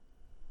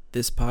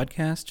This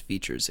podcast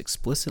features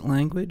explicit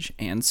language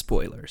and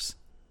spoilers.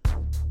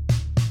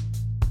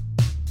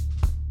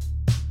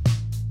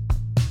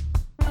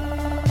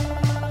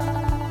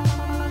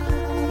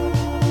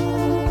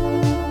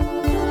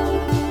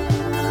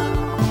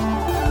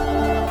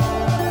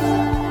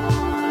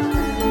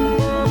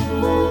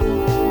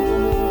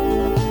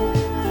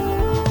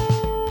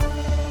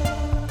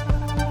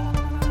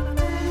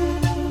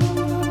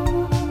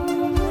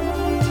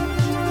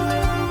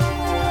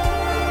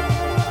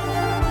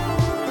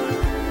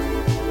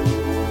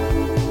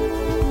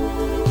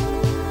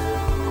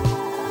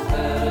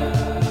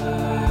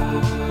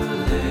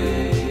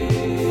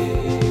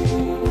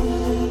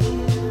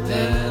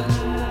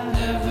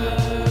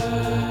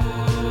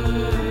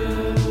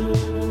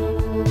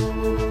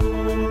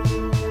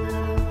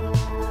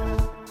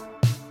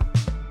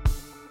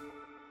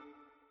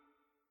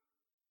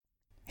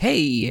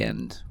 Hey,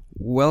 and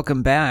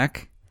welcome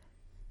back.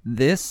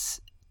 This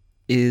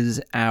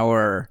is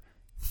our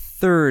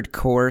third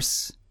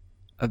course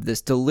of this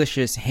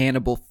delicious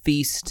Hannibal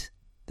feast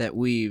that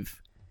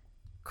we've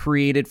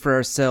created for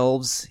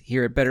ourselves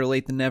here at Better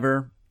Late Than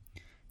Never.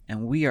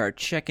 And we are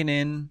checking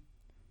in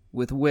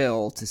with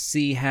Will to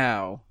see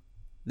how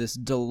this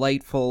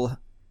delightful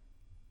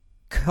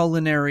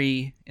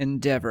culinary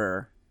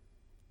endeavor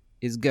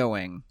is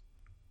going.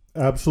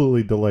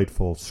 Absolutely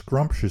delightful.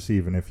 Scrumptious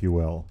even, if you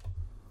will.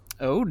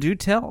 Oh, do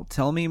tell.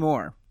 Tell me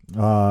more.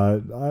 I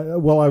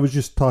was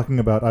just talking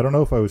about, I don't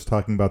know if I was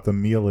talking about the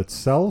meal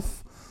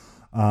itself,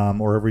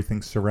 or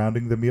everything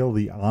surrounding the meal,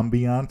 the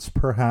ambiance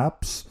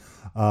perhaps,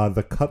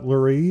 the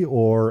cutlery,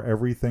 or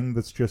everything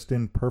that's just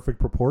in perfect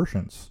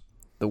proportions.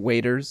 The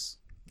waiters.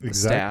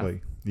 Exactly.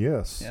 Staff.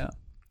 Yes. Yeah.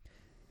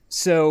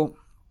 So,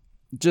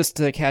 just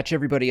to catch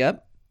everybody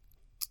up,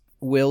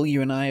 Will,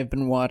 you and I have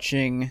been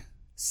watching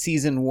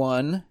season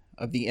 1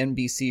 of the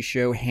NBC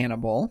show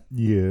Hannibal.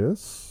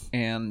 Yes.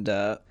 And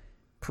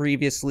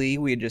previously,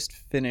 we had just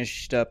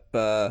finished up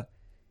a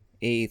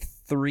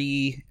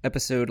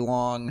 3-episode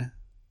long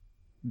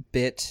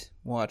bit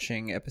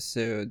watching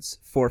episodes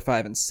 4,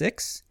 5, and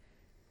 6.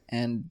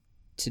 And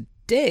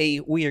today,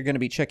 we are going to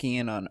be checking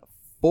in on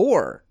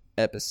 4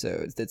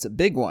 episodes. That's a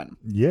big one.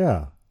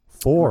 Yeah,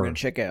 4. We're going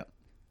to check out.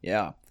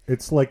 Yeah.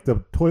 It's like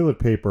the toilet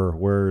paper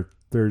where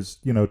there's,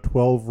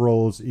 12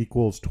 rolls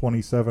equals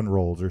 27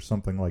 rolls or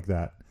something like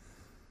that.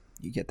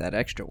 You get that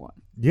extra one.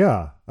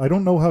 Yeah. I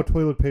don't know how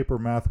toilet paper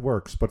math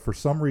works, but for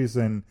some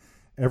reason,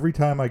 every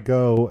time I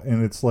go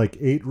and it's like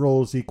 8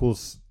 rolls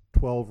equals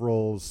 12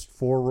 rolls,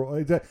 4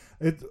 rolls.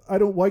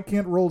 Why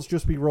can't rolls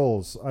just be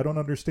rolls? I don't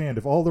understand.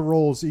 If all the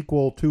rolls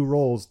equal 2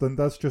 rolls, then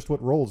that's just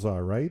what rolls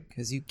are, right?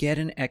 Because you get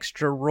an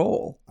extra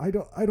roll. I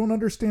don't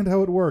understand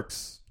how it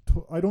works.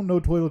 I don't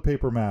know toilet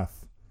paper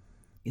math.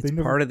 It's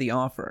part of the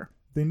offer.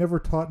 They never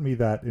taught me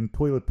that in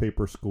toilet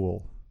paper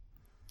school.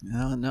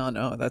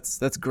 No.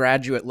 That's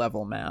graduate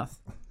level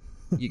math.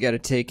 You got to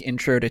take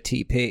Intro to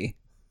TP.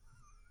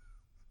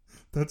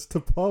 That's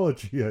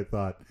topology, I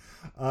thought.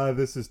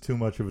 This is too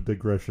much of a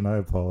digression. I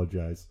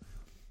apologize.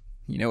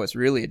 You know what's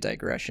really a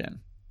digression?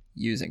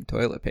 Using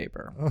toilet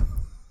paper.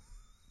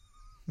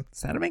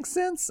 Does that make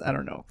sense? I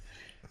don't know.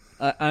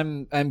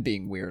 I'm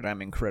being weird.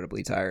 I'm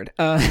incredibly tired.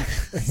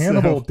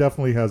 Hannibal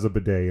definitely has a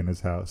bidet in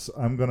his house.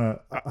 I'm gonna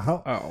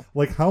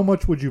how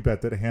much would you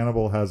bet that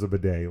Hannibal has a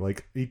bidet?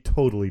 Like, he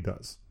totally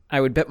does. I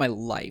would bet my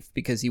life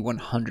because he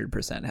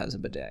 100% has a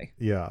bidet.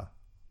 Yeah.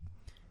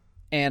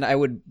 And I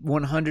would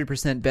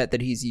 100% bet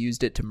that he's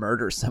used it to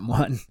murder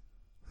someone.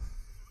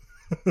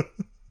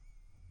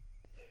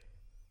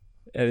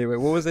 Anyway,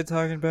 what was I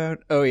talking about?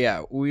 Oh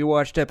yeah, we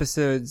watched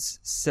episodes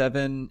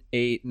 7,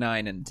 8,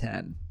 9, and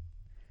 10.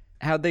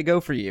 How'd they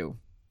go for you?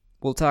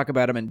 We'll talk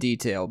about them in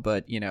detail,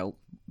 but,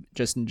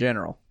 just in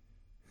general.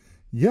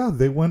 Yeah,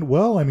 they went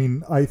well. I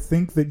mean, I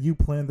think that you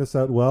planned this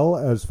out well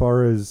as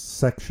far as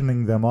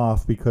sectioning them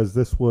off, because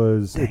this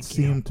was,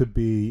 seemed to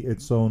be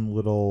its own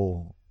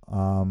little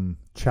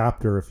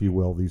chapter, if you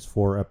will. These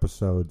 4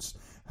 episodes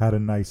had a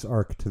nice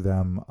arc to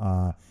them,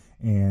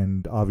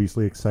 and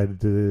obviously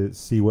excited to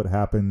see what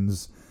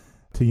happens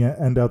to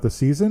end out the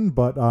season.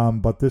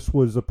 But this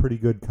was a pretty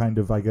good kind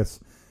of, I guess,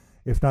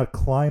 if not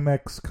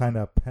climax, kind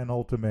of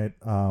penultimate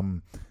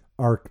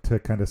arc to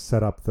kind of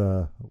set up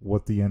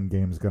what the end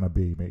game is going to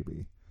be,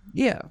 maybe.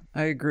 Yeah,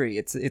 I agree.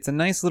 It's a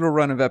nice little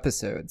run of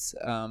episodes.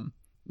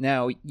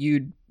 Now,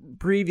 you'd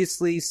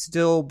previously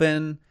still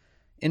been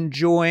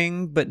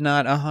enjoying, but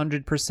not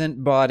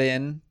 100% bought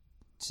in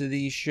to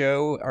the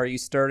show. Are you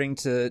starting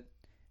to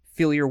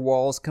feel your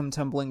walls come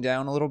tumbling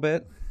down a little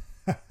bit?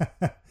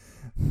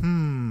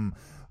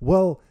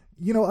 Well,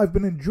 I've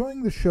been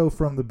enjoying the show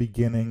from the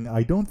beginning.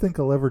 I don't think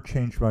I'll ever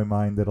change my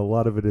mind that a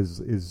lot of it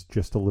is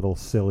just a little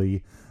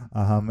silly.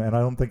 And I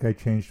don't think I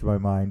changed my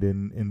mind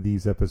in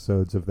these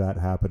episodes of that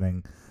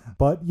happening.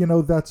 But,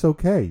 that's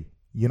okay.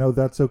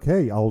 That's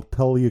okay. I'll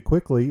tell you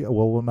quickly.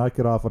 We'll not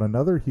get off on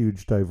another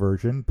huge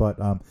diversion, but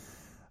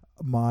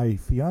my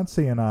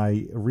fiance and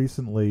I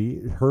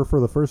recently, her for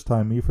the first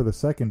time, me for the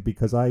second,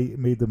 because I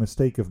made the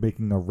mistake of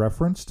making a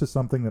reference to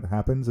something that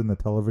happens in the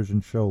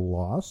television show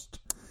Lost.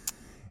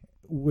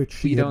 which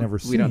she had never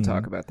seen. We don't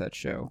talk about that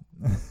show.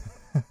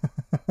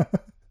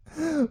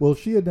 Well,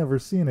 she had never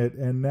seen it,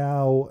 and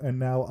now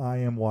I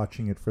am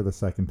watching it for the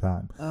second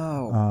time.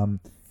 Oh,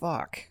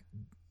 fuck.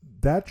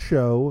 That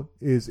show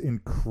is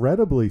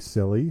incredibly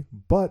silly,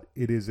 but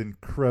it is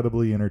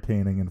incredibly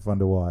entertaining and fun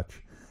to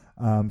watch.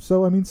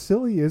 So, I mean,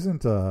 silly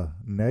isn't a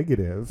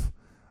negative.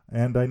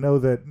 And I know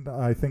that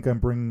I think I'm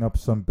bringing up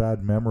some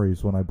bad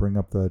memories when I bring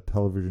up the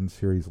television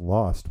series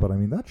Lost. But, I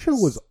mean, that show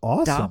was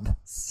awesome. Stop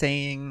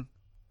saying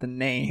the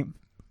name.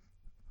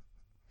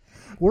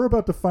 We're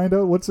about to find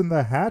out what's in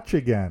the hatch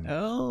again.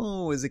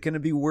 Oh, is it going to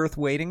be worth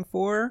waiting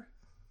for?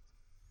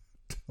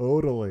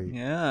 Totally.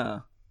 Yeah.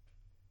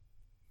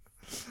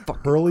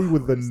 Hurley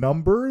with the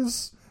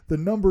numbers? The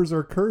numbers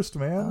are cursed,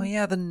 man. Oh,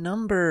 yeah, the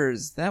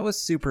numbers. That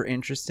was super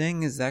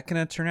interesting. Is that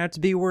going to turn out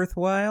to be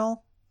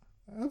worthwhile?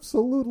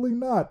 Absolutely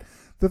not.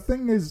 The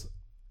thing is,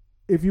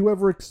 if you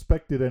ever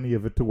expected any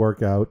of it to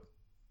work out,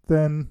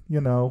 then,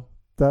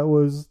 that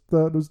was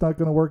not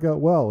going to work out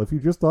well. If you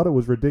just thought it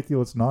was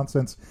ridiculous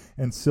nonsense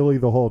and silly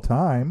the whole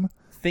time.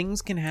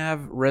 Things can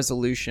have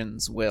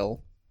resolutions,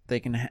 Will.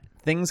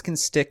 Things can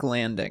stick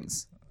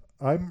landings.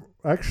 I'm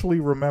actually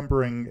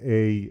remembering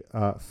a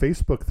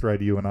Facebook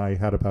thread you and I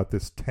had about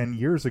this 10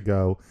 years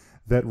ago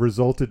that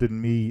resulted in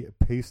me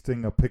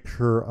pasting a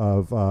picture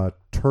of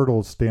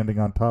turtles standing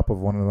on top of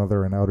one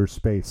another in outer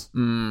space.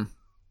 Yeah,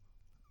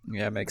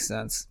 it makes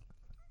sense.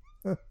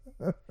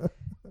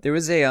 There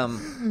was a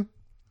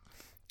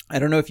I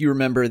don't know if you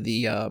remember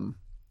the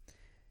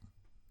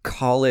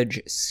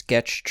college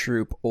sketch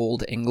troupe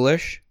Old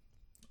English.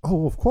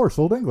 Oh, of course,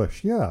 Old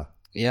English, yeah.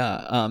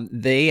 Yeah,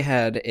 they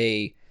had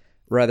a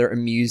rather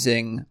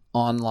amusing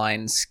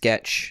online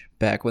sketch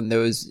back when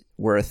those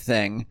were a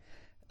thing,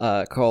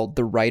 called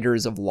The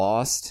Writers of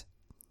Lost.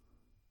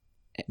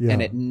 Yeah.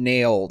 And it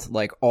nailed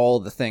like all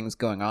the things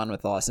going on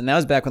with Lost. And that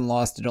was back when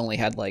Lost had only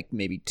had like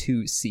maybe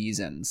 2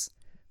 seasons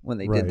when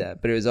they did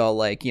that. But it was all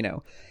like,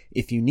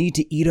 if you need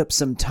to eat up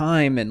some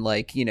time and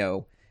like,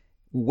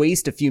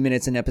 waste a few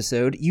minutes an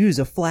episode, use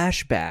a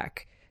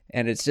flashback.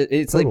 And it's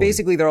totally. Like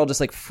basically they're all just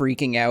like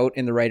freaking out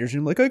in the writer's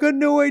room, like, I got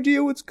no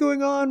idea what's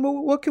going on.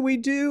 What can we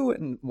do?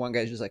 And one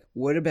guy's just like,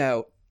 what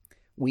about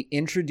we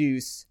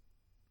introduce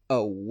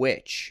a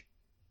witch?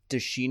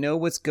 Does she know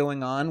what's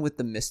going on with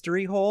the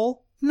mystery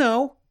hole?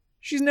 No,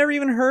 she's never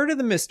even heard of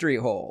the mystery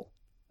hole.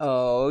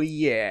 Oh,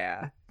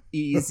 yeah.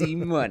 Easy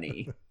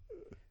money.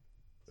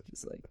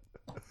 Just like,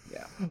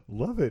 yeah.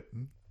 Love it.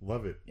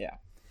 Yeah.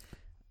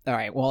 All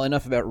right, well,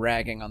 enough about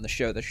ragging on the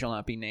show that shall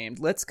not be named.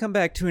 Let's come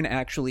back to an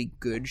actually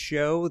good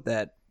show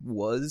that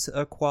was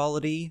a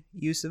quality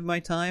use of my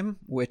time,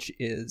 which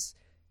is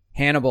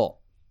Hannibal.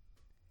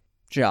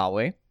 Shall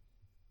we?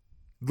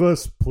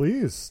 Yes,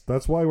 please.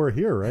 That's why we're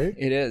here, right?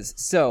 It is.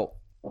 So,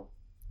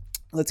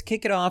 let's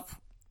kick it off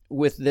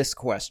with this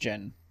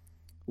question.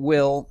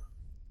 Will,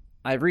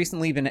 I've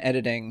recently been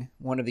editing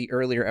one of the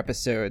earlier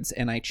episodes,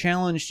 and I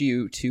challenged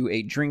you to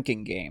a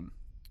drinking game,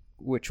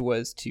 which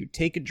was to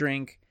take a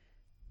drink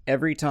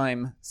every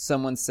time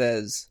someone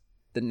says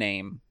the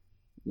name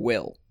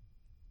Will.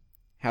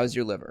 How's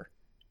your liver?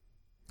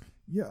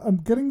 Yeah, I'm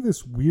getting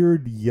this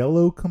weird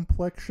yellow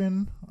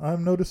complexion,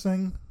 I'm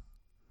noticing.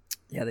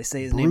 Yeah, they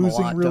say his name a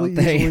lot, really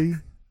don't they? Easily.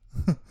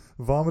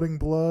 Vomiting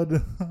blood.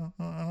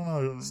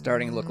 I don't know.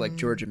 Starting to look like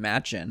Georgia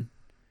Matchin.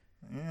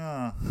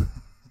 Yeah.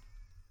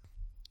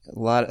 A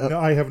lot of, No,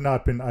 I have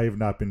not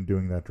been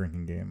doing that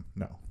drinking game.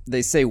 No.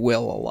 They say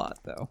Will a lot,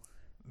 though.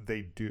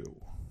 They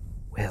do.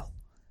 Will.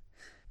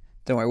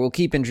 Don't worry, we'll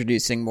keep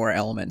introducing more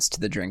elements to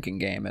the drinking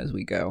game as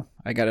we go.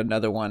 I got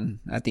another one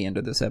at the end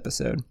of this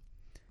episode.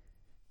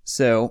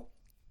 So,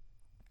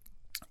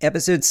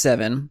 episode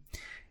 7,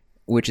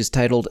 which is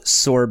titled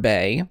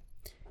Sorbet,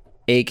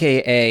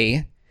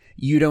 aka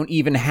You Don't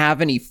Even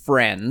Have Any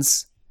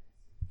Friends,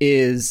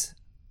 is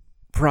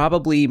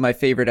probably my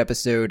favorite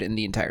episode in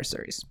the entire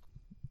series.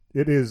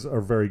 It is a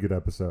very good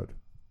episode.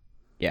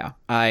 Yeah,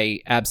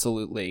 I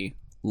absolutely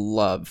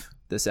love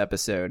this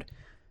episode.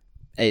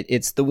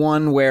 It's the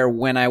one where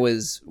when I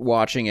was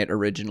watching it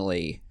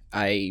originally,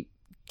 I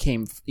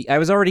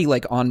was already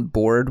like on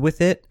board with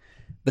it,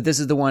 but this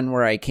is the one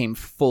where I came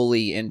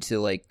fully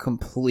into like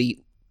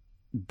complete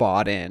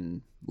bought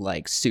in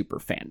like super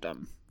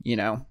fandom,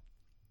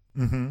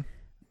 Mm-hmm.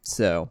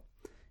 So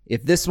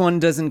if this one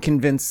doesn't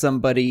convince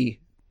somebody,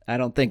 I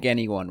don't think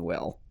anyone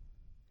will.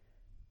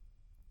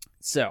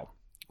 So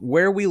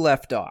where we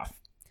left off,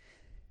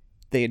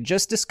 they had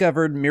just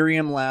discovered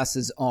Miriam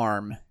Lass's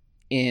arm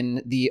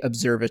in the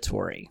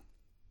observatory,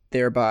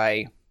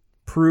 thereby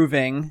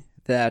proving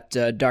that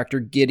Dr.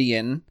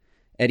 Gideon,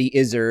 Eddie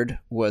Izzard,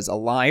 was a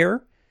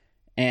liar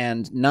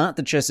and not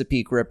the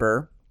Chesapeake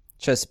Ripper.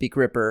 Chesapeake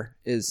Ripper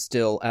is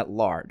still at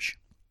large.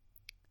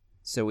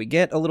 So we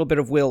get a little bit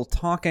of Will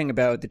talking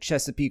about the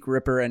Chesapeake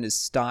Ripper and his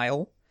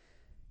style.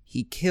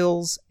 He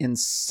kills in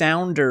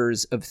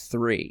sounders of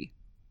 3.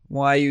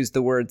 Why use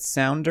the word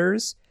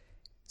sounders?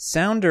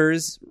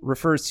 Sounders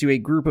refers to a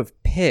group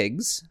of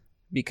pigs,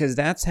 because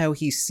that's how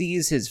he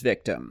sees his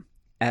victim,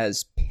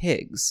 as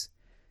pigs.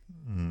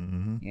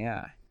 Mm-hmm.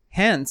 Yeah.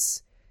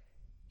 Hence,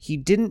 he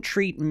didn't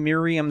treat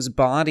Miriam's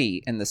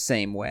body in the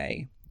same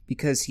way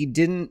because he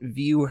didn't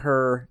view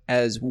her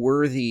as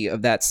worthy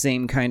of that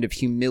same kind of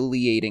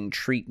humiliating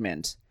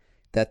treatment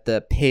that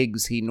the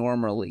pigs he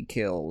normally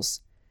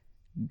kills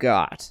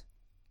got.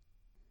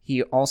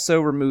 He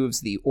also removes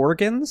the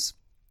organs.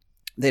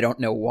 They don't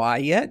know why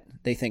yet.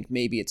 They think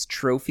maybe it's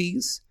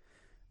trophies.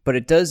 But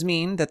it does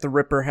mean that the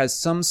Ripper has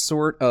some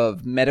sort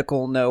of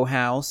medical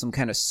know-how, some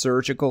kind of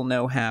surgical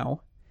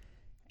know-how.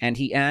 And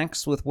he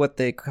acts with what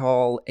they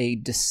call a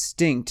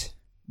distinct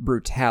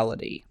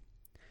brutality.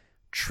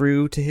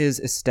 True to his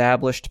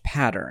established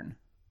pattern,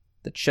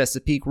 the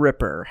Chesapeake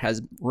Ripper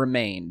has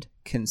remained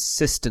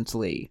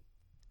consistently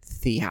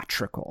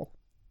theatrical.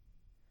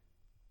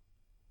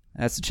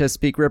 That's the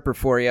Chesapeake Ripper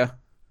for you.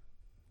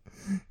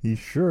 He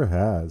sure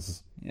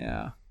has.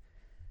 Yeah.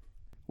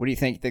 What do you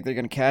think? You think they're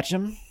going to catch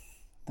him?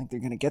 Think they're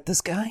going to get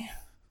this guy?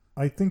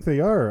 I think they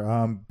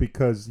are,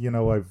 because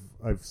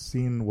I've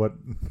seen what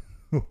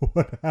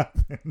what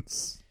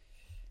happens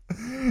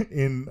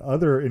in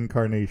other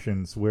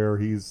incarnations where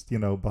he's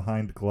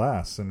behind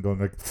glass and going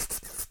like.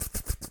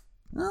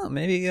 Oh,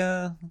 maybe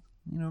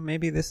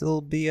maybe this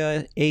will be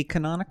a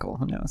canonical.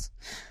 Who knows?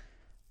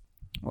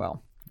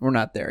 Well, we're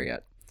not there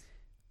yet.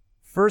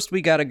 First,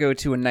 we got to go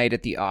to a night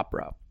at the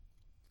opera,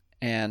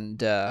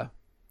 and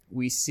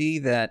we see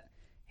that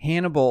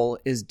Hannibal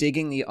is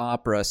digging the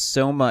opera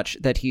so much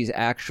that he's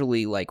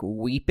actually like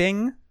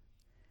weeping,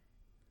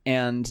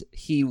 and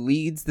he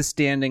leads the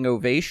standing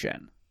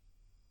ovation.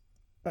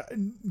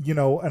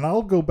 And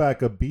I'll go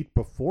back a beat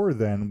before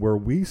then, where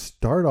we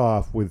start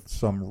off with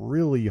some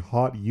really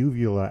hot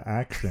uvula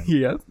action.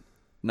 Yep.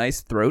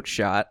 Nice throat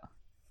shot.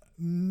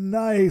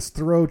 Nice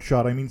throat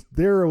shot. I mean,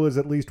 there was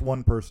at least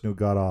one person who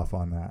got off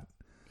on that.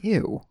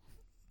 Ew.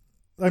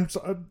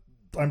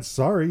 I'm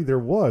sorry, there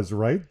was,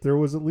 right? There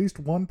was at least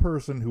one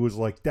person who was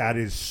like, that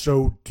is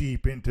so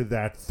deep into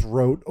that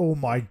throat. Oh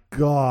my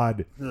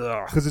God.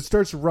 Because it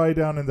starts right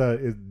down in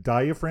the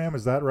diaphragm,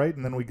 is that right?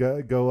 And then we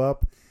go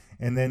up,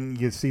 and then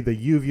you see the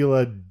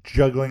uvula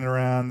juggling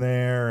around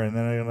there, and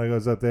then it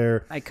goes up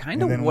there. I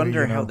kind of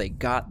wonder how they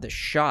got the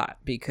shot,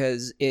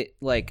 because it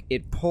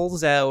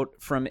pulls out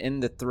from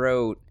in the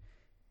throat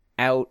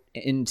out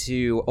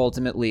into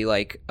ultimately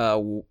like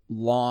a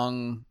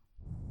long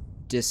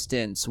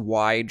distance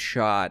wide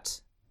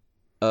shot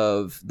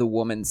of the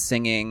woman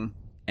singing,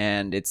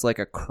 and it's like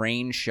a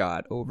crane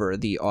shot over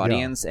the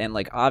audience. And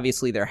like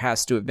obviously there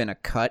has to have been a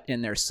cut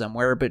in there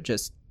somewhere, but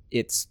just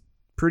it's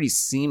pretty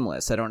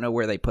seamless. I don't know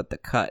where they put the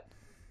cut.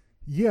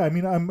 Yeah, I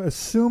mean, I'm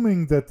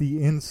assuming that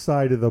the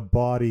inside of the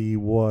body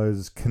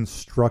was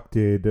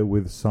constructed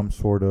with some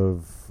sort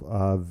of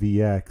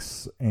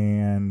VX,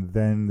 and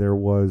then there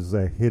was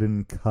a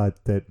hidden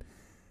cut that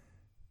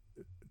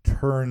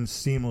turns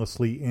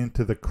seamlessly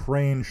into the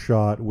crane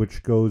shot,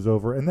 which goes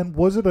over. And then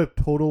was it a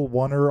total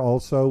oneer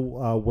also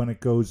when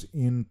it goes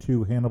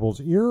into Hannibal's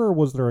ear, or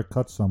was there a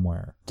cut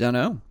somewhere? Don't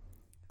know.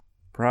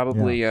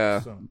 Probably,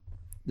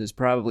 there's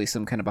probably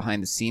some kind of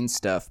behind the scenes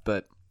stuff,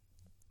 but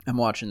I'm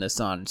watching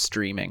this on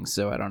streaming,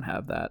 so I don't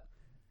have that.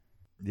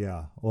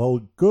 Yeah,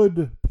 well,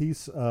 good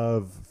piece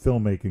of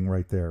filmmaking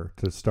right there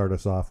to start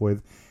us off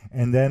with.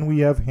 And then we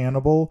have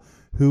Hannibal,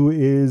 who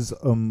is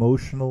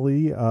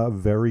emotionally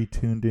very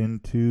tuned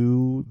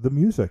into the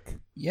music.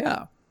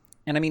 Yeah.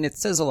 And I mean, it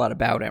says a lot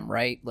about him,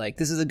 right? Like,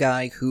 this is a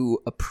guy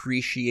who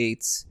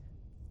appreciates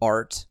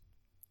art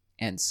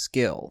and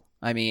skill.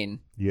 I mean,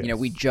 yes.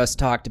 We just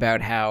talked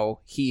about how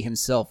he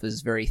himself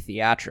is very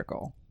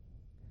theatrical.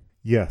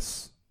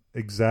 Yes.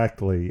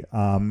 Exactly.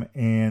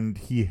 And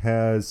he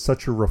has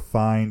such a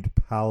refined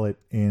palette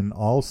in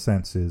all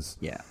senses.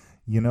 Yeah.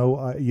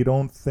 You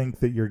don't think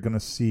that you're going to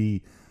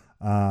see...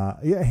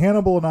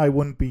 Hannibal and I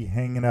wouldn't be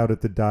hanging out at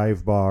the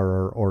dive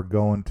bar or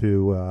going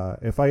to...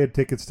 if I had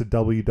tickets to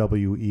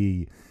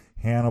WWE,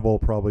 Hannibal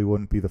probably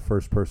wouldn't be the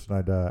first person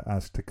I'd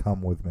ask to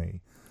come with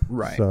me.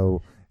 Right.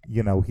 So,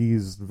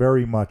 he's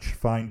very much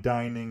fine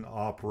dining,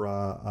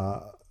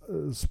 opera,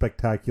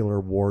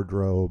 spectacular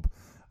wardrobe,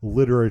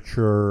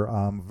 literature,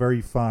 very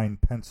fine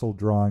pencil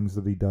drawings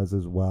that he does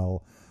as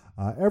well.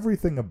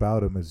 Everything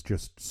about him is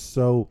just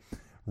so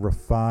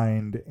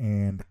refined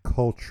and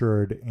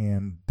cultured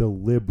and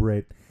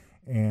deliberate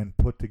and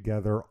put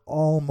together,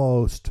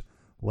 almost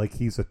like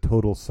he's a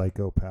total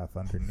psychopath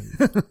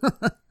underneath.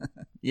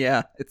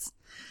 Yeah,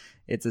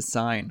 it's a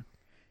sign.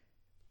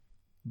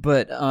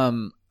 But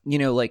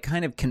like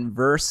kind of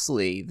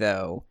conversely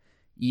though,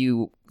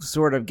 you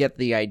sort of get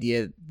the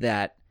idea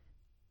that,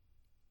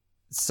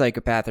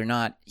 psychopath or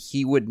not,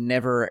 he would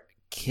never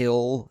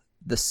kill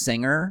the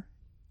singer,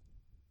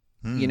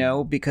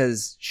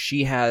 because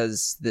she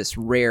has this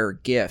rare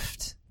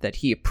gift that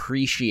he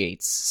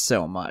appreciates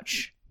so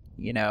much,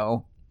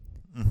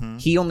 Mm-hmm.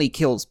 He only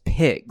kills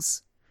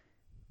pigs,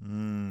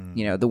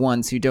 the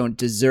ones who don't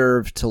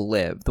deserve to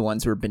live, the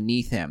ones who are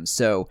beneath him.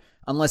 So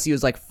unless he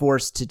was like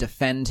forced to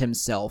defend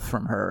himself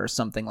from her or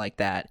something like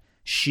that,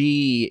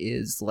 she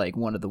is like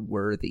one of the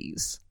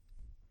worthies.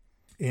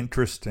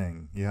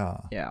 Interesting. Yeah.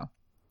 Yeah.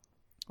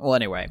 Well,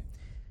 anyway,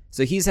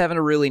 So he's having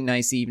a really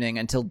nice evening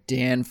until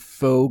Dan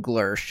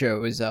Fogler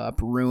shows up,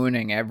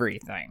 ruining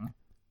everything.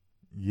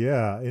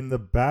 Yeah, in the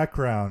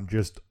background,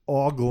 just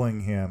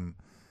ogling him.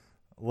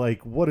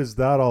 Like, what is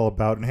that all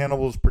about? And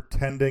Hannibal's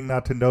pretending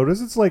not to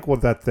notice. It's like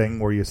that thing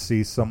where you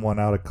see someone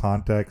out of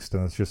context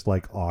and it's just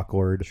like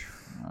awkward.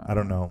 I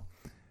don't know.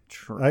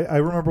 True. I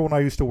remember when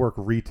I used to work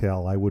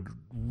retail, I would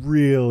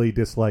really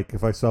dislike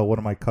if I saw one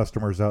of my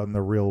customers out in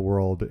the real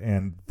world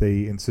and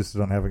they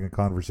insisted on having a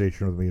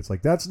conversation with me. It's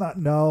like,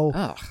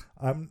 Ugh.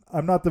 I'm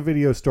not the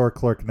video store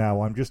clerk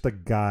now. I'm just a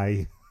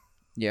guy.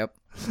 Yep.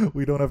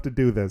 We don't have to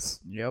do this.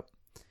 Yep.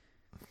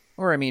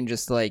 Or, I mean,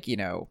 just like,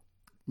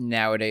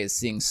 nowadays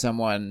seeing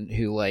someone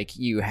who, like,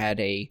 you had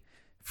a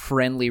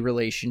friendly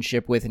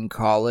relationship with in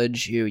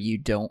college who you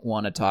don't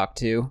want to talk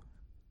to.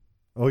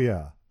 Oh,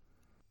 yeah.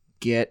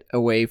 Get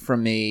away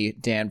from me,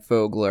 Dan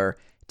Fogler.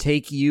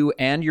 Take you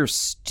and your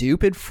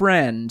stupid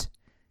friend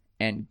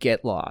and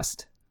get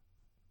lost.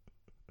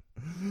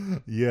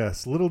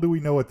 Yes, little do we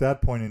know at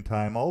that point in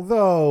time.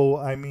 Although,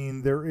 I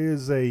mean, there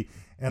is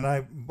and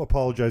I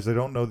apologize, I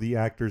don't know the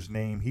actor's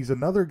name. He's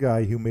another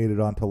guy who made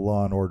it onto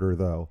Law and Order,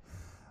 though.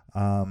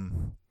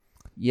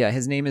 Yeah,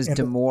 his name is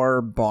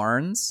Damore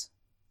Barnes.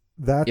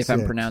 If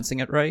I'm pronouncing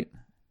it right.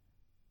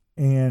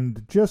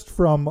 And just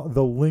from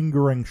the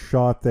lingering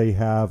shot they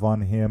have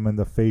on him and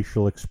the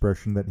facial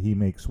expression that he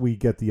makes, we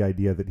get the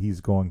idea that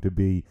he's going to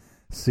be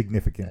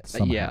significant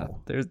somehow. Yeah,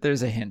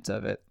 there's a hint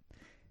of it.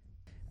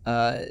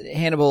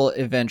 Hannibal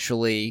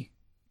eventually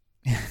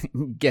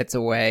gets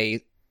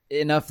away,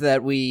 enough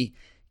that we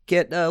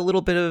get a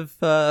little bit of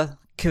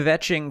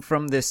kvetching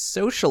from this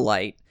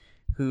socialite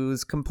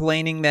who's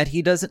complaining that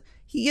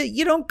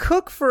you don't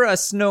cook for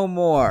us no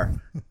more.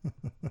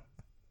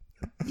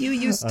 You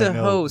used to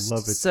host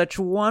such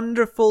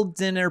wonderful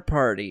dinner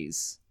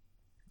parties.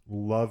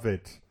 Love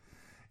it.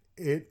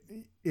 It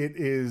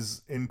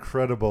is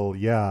incredible.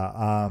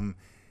 Yeah.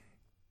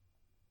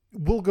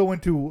 We'll go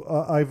into.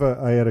 I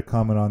had a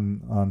comment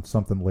on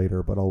something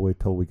later, but I'll wait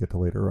till we get to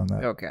later on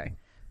that. Okay.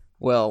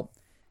 Well,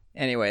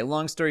 anyway,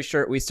 long story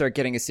short, we start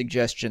getting a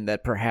suggestion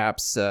that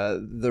perhaps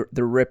the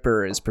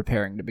Ripper is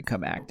preparing to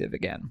become active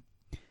again.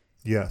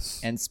 Yes.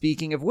 And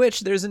speaking of which,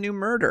 there's a new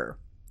murder.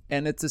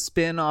 And it's a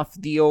spin off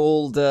the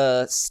old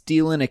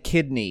stealing a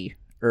kidney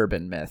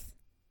urban myth.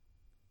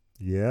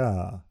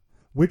 Yeah.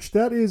 Which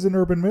that is an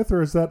urban myth, or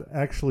has that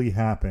actually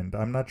happened?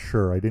 I'm not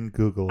sure. I didn't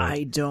Google it.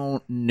 I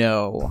don't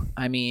know.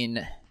 I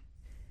mean,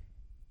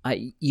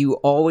 you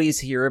always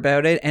hear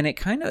about it, and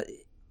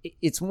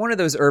it's one of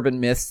those urban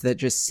myths that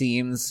just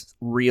seems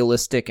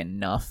realistic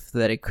enough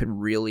that it could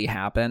really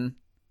happen.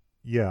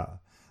 Yeah.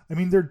 I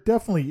mean, there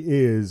definitely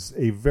is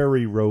a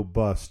very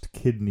robust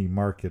kidney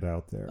market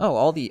out there. Oh,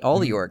 all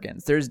the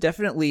organs. There's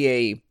definitely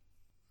a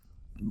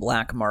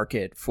black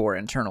market for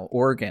internal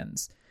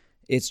organs.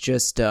 It's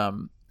just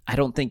I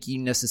don't think you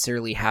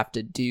necessarily have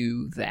to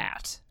do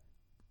that.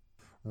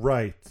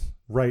 Right.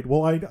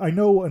 Well, I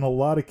know in a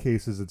lot of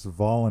cases it's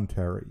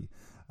voluntary.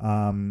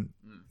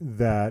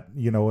 That,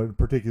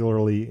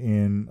 particularly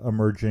in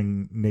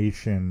emerging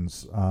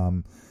nations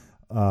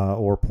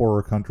or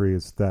poorer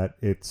countries, that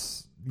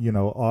it's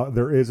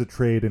there is a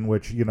trade in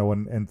which,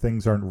 and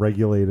things aren't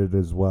regulated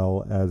as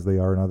well as they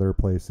are in other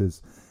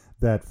places,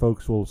 that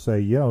folks will say,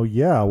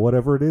 yeah,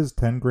 whatever it is,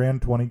 10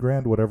 grand, 20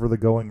 grand, whatever the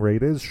going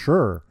rate is,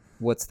 sure.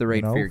 What's the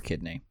rate for your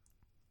kidney?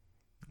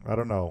 I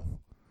don't know.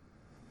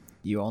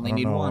 You only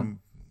need one.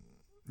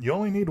 You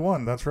only need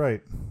one, that's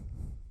right.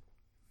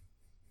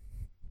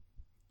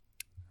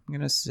 I'm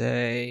going to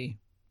say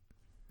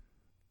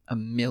 $1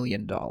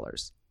 million.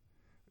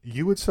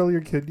 You would sell your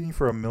kidney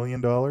for $1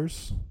 million?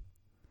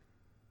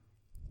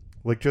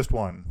 Like just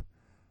one?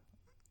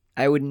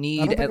 I would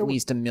need at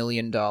least $1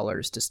 million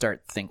to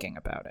start thinking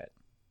about it.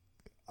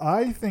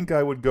 I think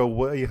I would go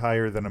way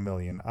higher than $1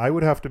 million. I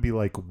would have to be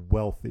like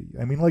wealthy.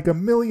 I mean, like $1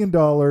 million,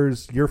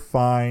 you're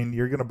fine.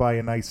 You're going to buy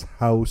a nice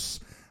house,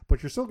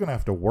 but you're still going to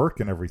have to work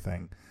and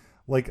everything.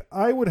 Like,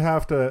 I would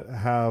have to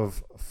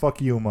have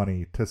fuck you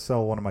money to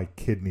sell one of my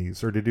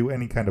kidneys or to do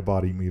any kind of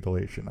body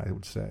mutilation, I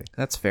would say.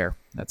 That's fair.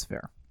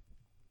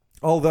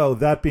 Although,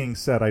 that being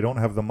said, I don't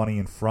have the money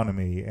in front of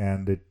me,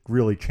 and it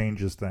really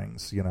changes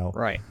things,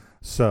 Right.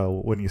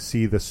 So, when you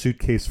see the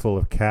suitcase full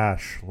of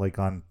cash, like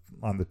on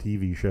the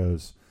TV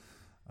shows.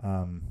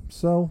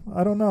 So,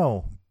 I don't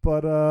know.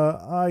 But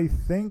I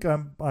think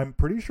I'm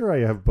pretty sure I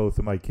have both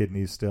of my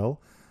kidneys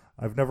still.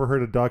 I've never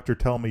heard a doctor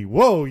tell me,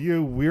 whoa,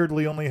 you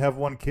weirdly only have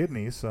one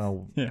kidney,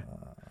 so... Yeah.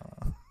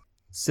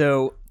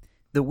 So,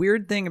 the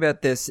weird thing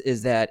about this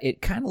is that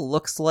it kind of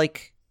looks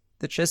like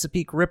the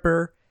Chesapeake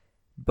Ripper,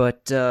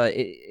 but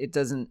it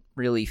doesn't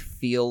really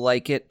feel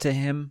like it to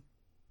him.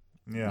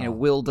 Yeah.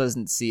 Will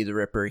doesn't see the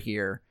Ripper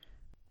here.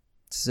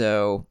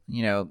 So,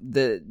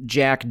 the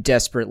Jack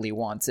desperately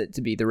wants it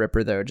to be the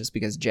Ripper, though, just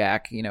because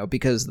Jack,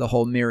 because the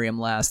whole Miriam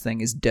Lass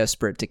thing is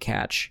desperate to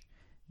catch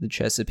the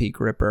Chesapeake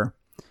Ripper.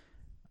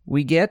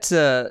 We get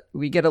a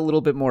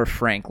little bit more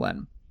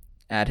Franklin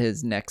at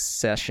his next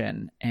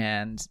session,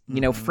 and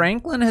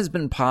Franklin has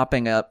been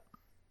popping up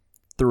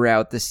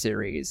throughout the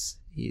series.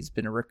 He's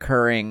been a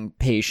recurring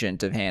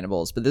patient of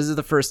Hannibal's, but this is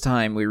the first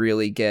time we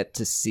really get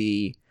to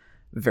see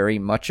very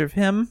much of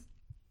him.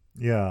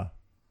 Yeah.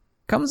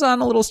 Comes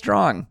on a little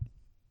strong.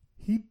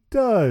 He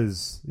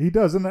does.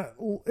 And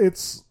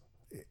it's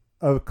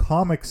a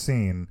comic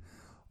scene.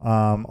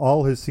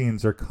 All his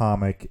scenes are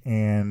comic,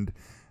 and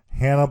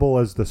Hannibal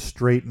as the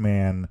straight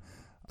man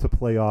to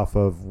play off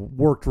of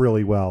worked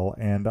really well.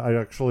 And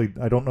I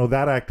don't know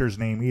that actor's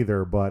name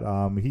either,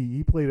 but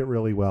he played it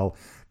really well.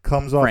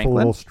 Comes off Franklin? a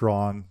little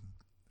strong.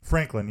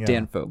 Franklin, yeah.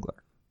 Dan Fogler.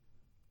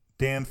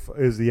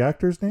 Is the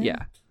actor's name?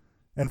 Yeah.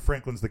 And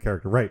Franklin's the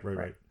character. Right.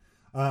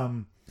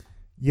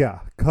 Yeah,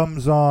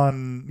 comes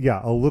on,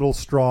 a little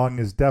strong,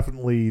 is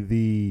definitely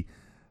the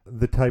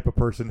type of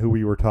person who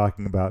we were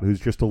talking about, who's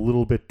just a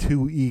little bit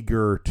too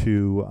eager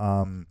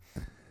to,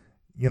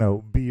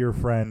 be your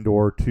friend,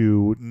 or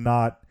to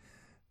not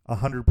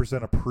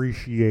 100%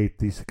 appreciate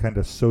these kind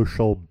of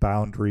social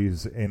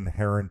boundaries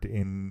inherent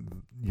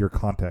in your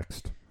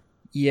context.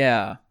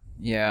 Yeah.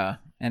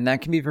 And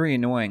that can be very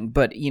annoying.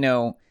 But,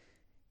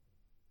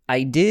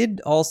 I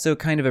did also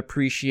kind of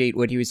appreciate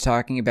what he was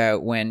talking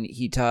about when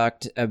he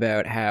talked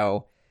about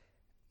how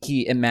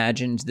he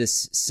imagined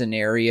this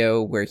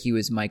scenario where he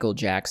was Michael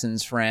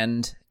Jackson's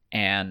friend,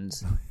 and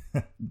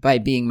by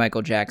being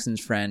Michael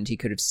Jackson's friend, he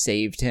could have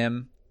saved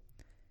him.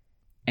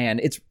 And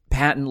it's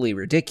patently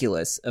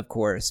ridiculous, of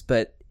course,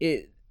 but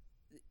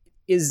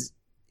is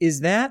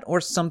that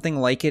or something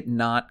like it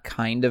not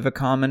kind of a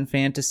common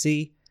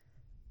fantasy?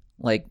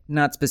 Like,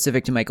 not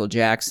specific to Michael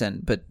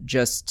Jackson, but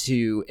just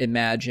to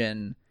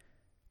imagine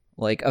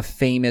like a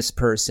famous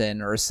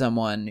person or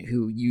someone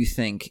who you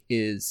think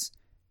is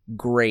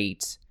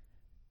great,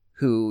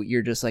 who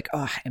you're just like,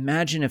 oh,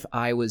 imagine if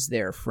I was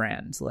their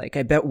friend. Like,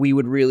 I bet we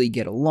would really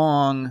get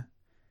along.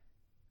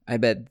 I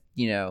bet,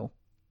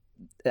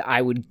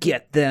 I would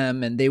get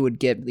them and they would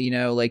get,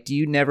 like, do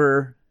you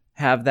never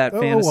have that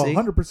fantasy?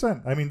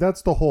 100%. I mean,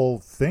 that's the whole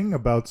thing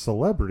about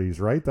celebrities,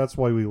 right? That's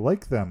why we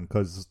like them,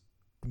 because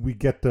we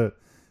get to,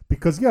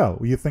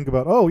 you think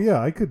about,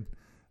 I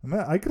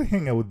could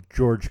hang out with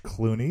George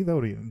Clooney.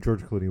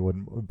 George Clooney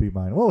wouldn't be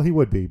mine. Well, he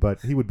would be,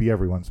 but he would be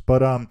everyone's.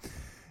 But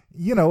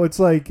it's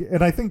like,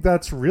 and I think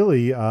that's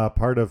really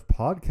part of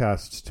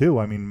podcasts too.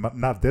 I mean,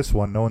 not this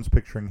one. No one's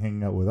picturing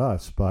hanging out with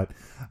us, but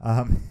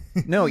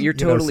no, you're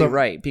totally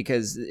right,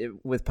 because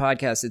with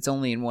podcasts, it's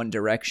only in one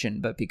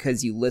direction. But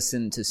because you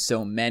listen to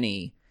so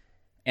many,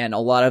 and a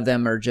lot of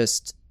them are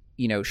just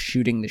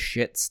shooting the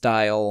shit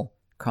style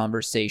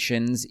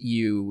conversations,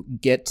 you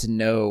get to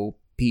know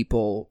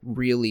people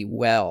really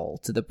well,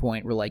 to the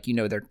point where, like,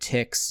 their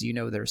tics,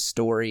 their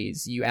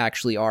stories. You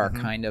actually are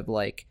kind of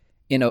like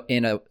in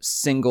a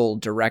single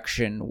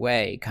direction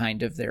way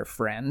kind of their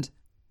friend.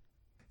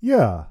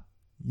 Yeah.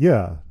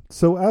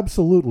 So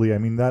absolutely. I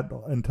mean, that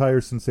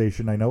entire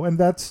sensation, I know. And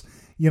that's,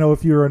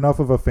 if you're enough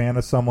of a fan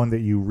of someone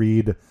that you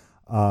read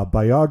a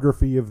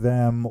biography of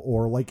them,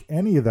 or like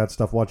any of that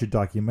stuff, watch a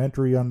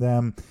documentary on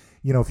them.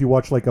 If you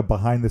watch like a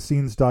behind the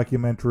scenes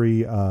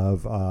documentary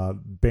of a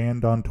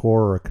band on tour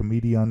or a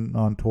comedian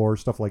on tour,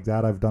 stuff like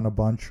that, I've done a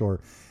bunch,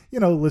 or,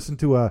 listen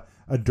to a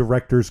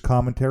director's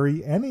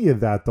commentary, any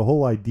of that, the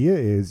whole idea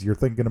is you're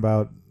thinking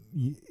about,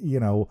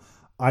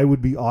 I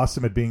would be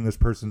awesome at being this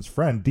person's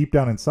friend. Deep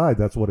down inside,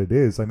 that's what it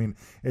is. I mean,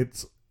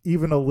 it's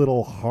even a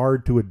little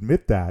hard to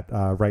admit that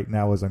right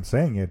now as I'm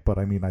saying it, but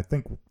I mean, I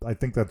think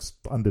that's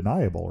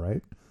undeniable,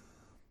 right?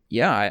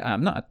 Yeah,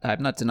 I'm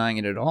not denying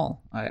it at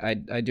all. I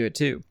do it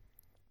too.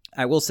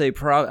 I will say,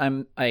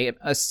 I'm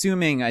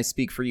assuming I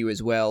speak for you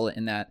as well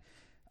in that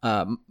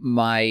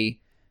my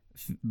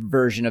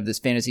version of this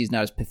fantasy is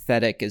not as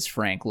pathetic as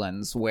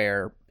Franklin's,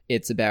 where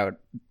it's about,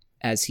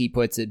 as he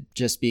puts it,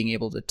 just being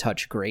able to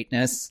touch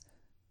greatness.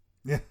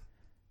 Yeah.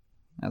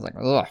 I was like,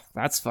 ugh,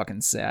 that's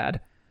fucking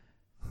sad.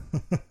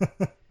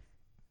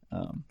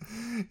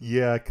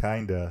 Yeah,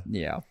 kinda.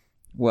 Yeah.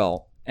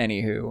 Well,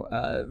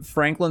 anywho,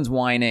 Franklin's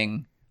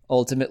whining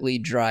ultimately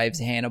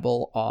drives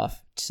Hannibal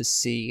off to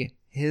see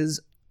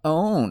his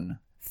own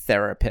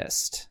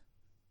therapist,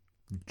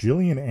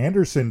 Gillian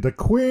Anderson, the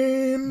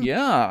Queen.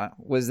 Yeah.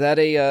 Was that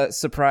a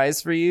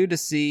surprise for you to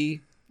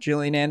see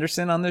Gillian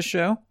Anderson on this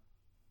show?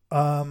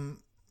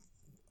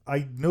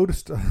 I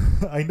noticed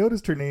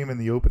her name in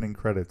the opening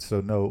credits,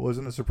 so no, it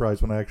wasn't a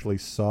surprise when I actually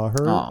saw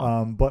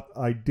her. But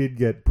I did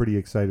get pretty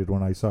excited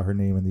when I saw her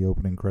name in the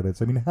opening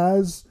credits. I mean,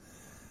 has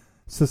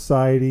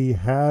society,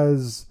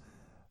 has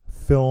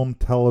film,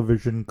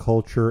 television,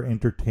 culture,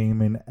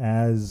 entertainment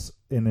as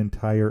an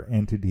entire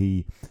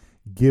entity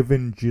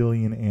given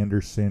Gillian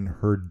Anderson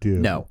her due?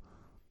 No.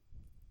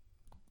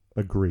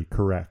 Agree.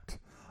 Correct.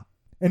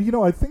 And,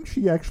 I think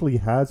she actually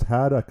has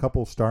had a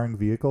couple starring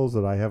vehicles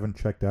that I haven't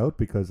checked out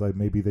because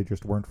maybe they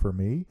just weren't for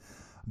me.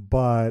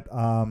 But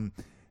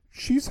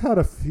she's had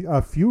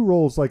a few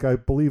roles, like I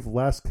believe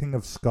Last King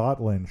of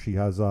Scotland she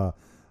has a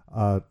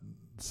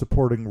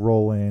supporting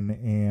role in.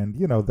 And,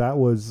 that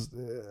was,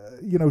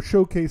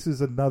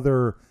 showcases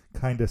another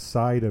kind of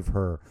side of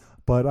her.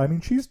 But I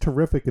mean, she's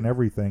terrific in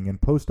everything.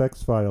 And post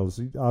X-Files,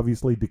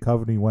 obviously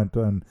Duchovny went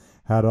and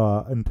had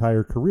an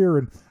entire career,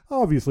 and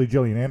obviously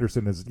Gillian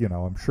Anderson is,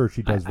 I'm sure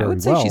she does very well. I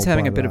would say she's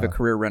having a bit of a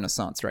career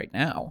renaissance right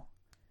now.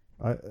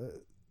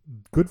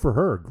 Good for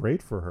her.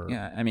 Great for her.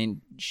 Yeah, I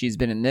mean, she's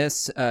been in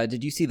this.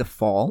 Did you see The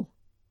Fall?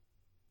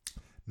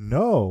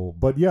 No,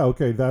 but yeah,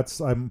 okay.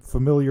 I'm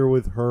familiar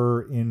with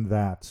her in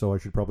that, so I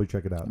should probably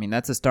check it out. I mean,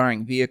 that's a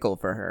starring vehicle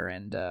for her,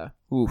 and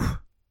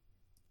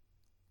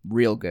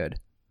real good.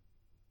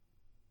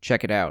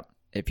 Check it out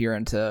if you're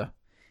into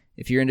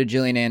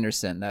Gillian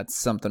Anderson. That's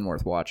something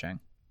worth watching.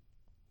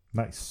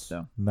 Nice.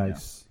 So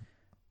nice. Yeah.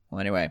 Well,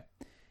 anyway,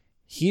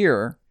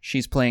 here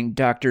she's playing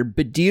Dr.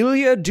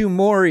 Bedelia du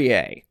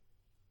Maurier.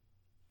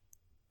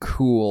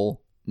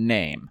 Cool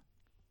name.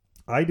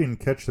 I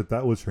didn't catch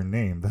that was her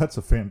name. That's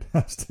a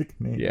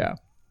fantastic name. Yeah.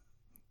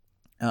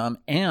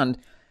 And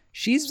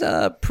she's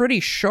pretty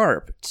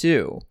sharp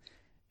too.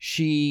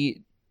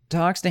 She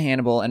talks to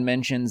Hannibal and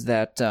mentions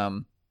that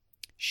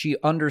she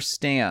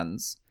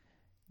understands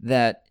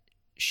that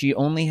she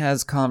only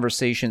has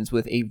conversations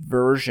with a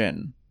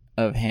version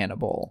of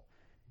Hannibal,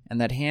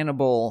 and that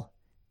Hannibal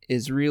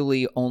is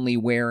really only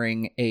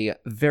wearing a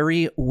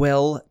very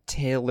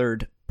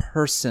well-tailored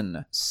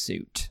person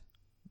suit.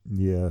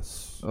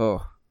 Yes.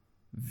 Oh,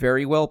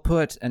 very well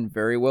put and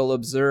very well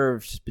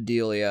observed,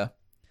 Bedelia.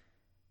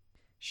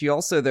 She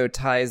also, though,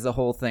 ties the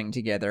whole thing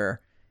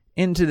together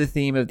into the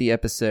theme of the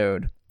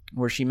episode,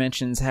 where she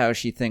mentions how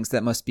she thinks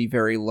that must be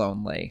very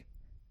lonely.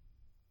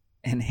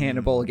 And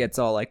Hannibal gets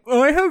all like,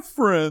 I have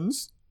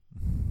friends.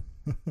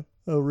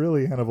 Oh,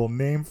 really, Hannibal?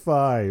 Name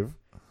 5.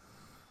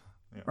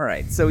 Yeah. All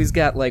right, so he's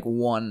got like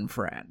one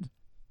friend.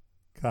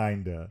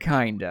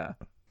 Kinda.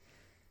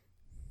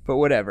 But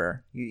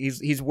whatever.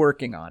 He's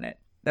working on it.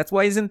 That's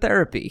why he's in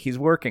therapy. He's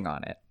working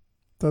on it.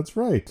 That's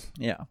right.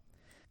 Yeah.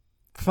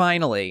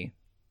 Finally,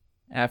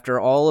 after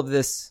all of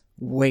this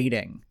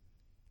waiting,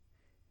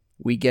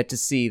 we get to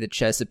see the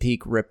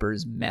Chesapeake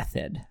Ripper's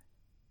method.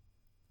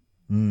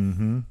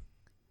 Mm-hmm.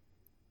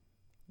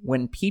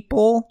 When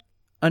people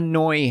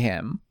annoy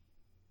him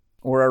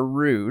or are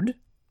rude,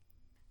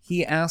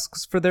 he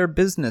asks for their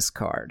business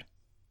card,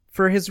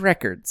 for his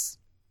records.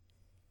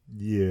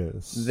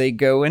 Yes. They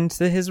go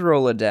into his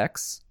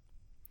Rolodex,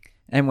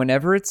 and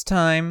whenever it's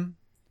time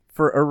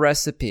for a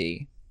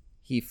recipe,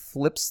 he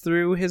flips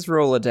through his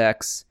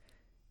Rolodex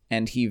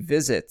and he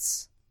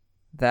visits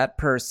that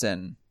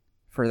person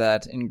for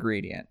that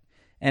ingredient.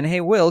 And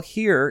hey, Will,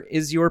 here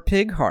is your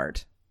pig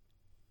heart.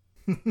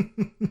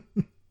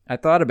 I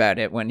thought about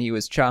it when he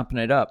was chopping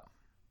it up.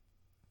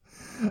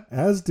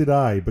 As did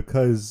I,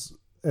 because,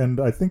 and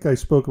I think I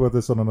spoke about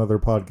this on another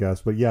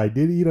podcast, but yeah, I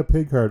did eat a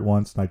pig heart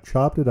once, and I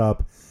chopped it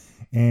up,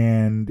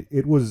 and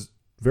it was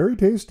very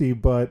tasty,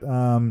 but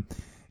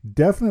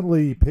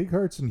definitely pig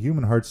hearts and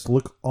human hearts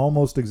look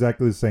almost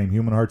exactly the same.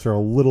 Human hearts are a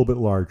little bit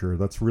larger.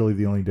 That's really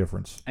the only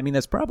difference. I mean,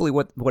 that's probably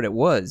what it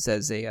was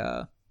as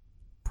a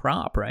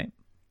prop, right?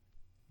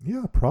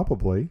 Yeah,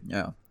 probably.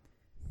 Yeah.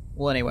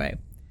 Well, anyway,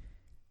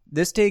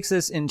 this takes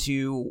us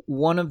into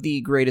one of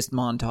the greatest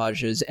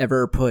montages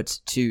ever put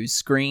to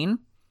screen,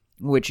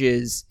 which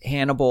is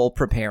Hannibal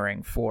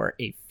preparing for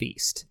a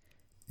feast.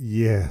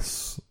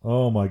 Yes.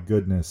 Oh my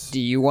goodness.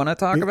 Do you want to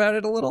talk about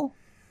it a little?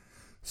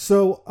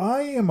 So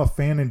I am a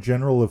fan in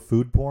general of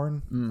food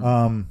porn.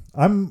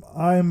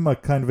 I'm a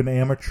kind of an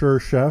amateur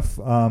chef.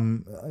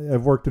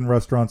 I've worked in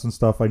restaurants and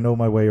stuff. I know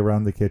my way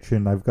around the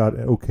kitchen. I've got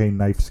okay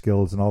knife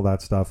skills and all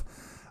that stuff.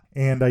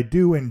 And I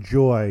do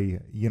enjoy,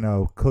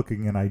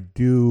 cooking, and I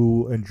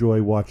do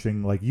enjoy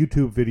watching like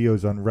YouTube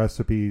videos on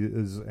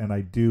recipes, and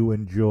I do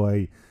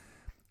enjoy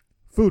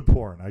food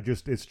porn.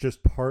 It's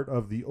just part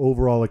of the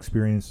overall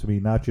experience to me,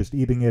 not just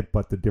eating it,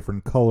 but the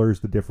different colors,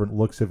 the different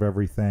looks of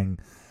everything,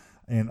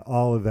 and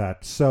all of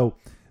that. So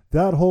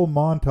that whole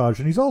montage,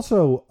 and he's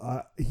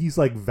also he's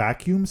like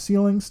vacuum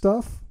sealing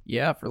stuff.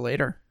 Yeah, for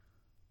later.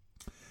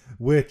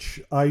 Which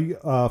I,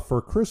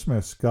 for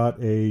Christmas,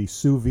 got a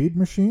sous vide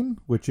machine,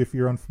 which, if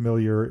you're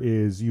unfamiliar,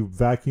 is you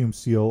vacuum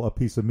seal a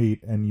piece of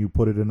meat and you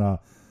put it in a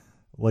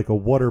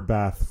water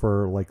bath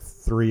for like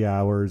 3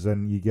 hours,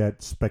 and you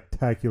get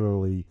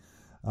spectacularly,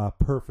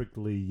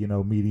 perfectly,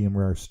 medium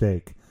rare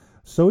steak.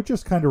 So it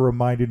just kind of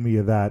reminded me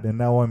of that, and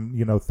now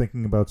I'm,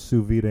 thinking about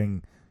sous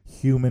videing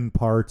human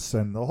parts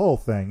and the whole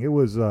thing. It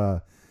was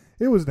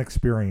an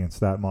experience,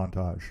 that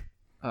montage.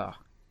 Oh,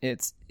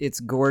 it's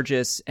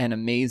gorgeous and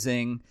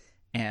amazing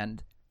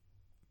and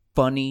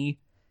funny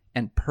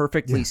and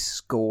perfectly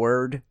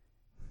scored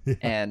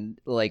and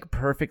like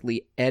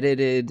perfectly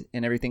edited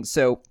and everything.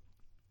 So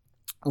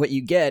what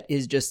you get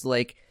is just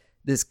like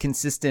this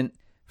consistent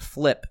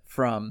flip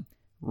from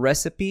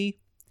recipe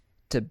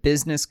to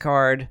business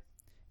card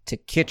to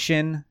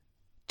kitchen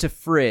to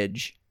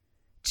fridge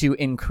to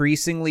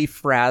increasingly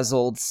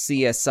frazzled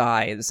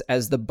CSIs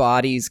as the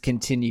bodies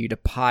continue to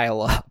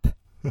pile up.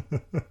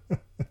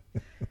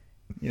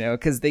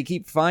 Because they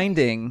keep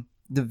finding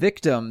the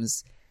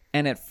victims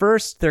And at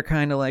first, they're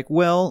kind of like,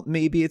 well,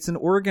 maybe it's an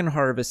organ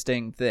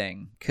harvesting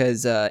thing,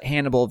 because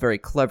Hannibal very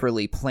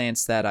cleverly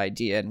plants that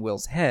idea in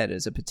Will's head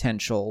as a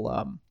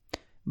potential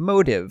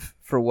motive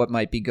for what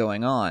might be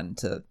going on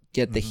to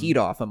get the heat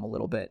off him a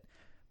little bit.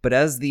 But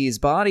as these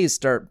bodies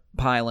start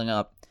piling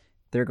up,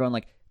 they're going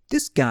like,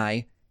 this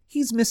guy,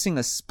 he's missing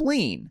a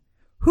spleen.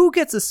 Who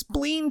gets a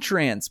spleen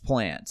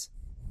transplant?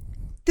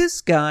 This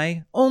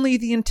guy, only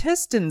the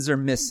intestines are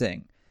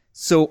missing.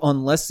 So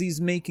unless he's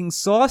making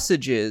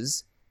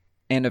sausages...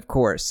 And, of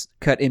course,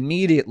 cut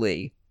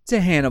immediately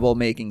to Hannibal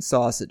making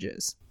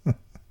sausages.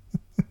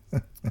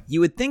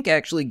 You would think,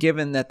 actually,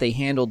 given that they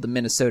handled the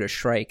Minnesota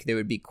Shrike, they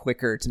would be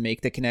quicker to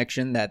make the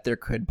connection that there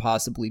could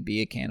possibly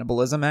be a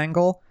cannibalism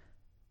angle.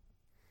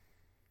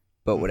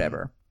 But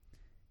whatever.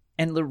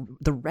 And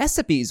the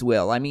recipes,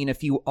 Will, I mean,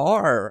 if you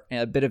are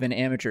a bit of an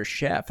amateur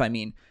chef, I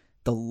mean,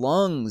 the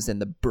lungs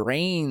and the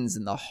brains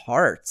and the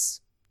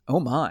hearts, oh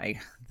my,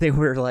 they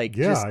were like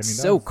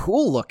so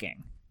cool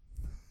looking.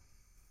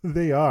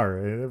 They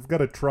are. I've got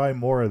to try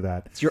more of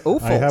that. It's your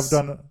offals. I have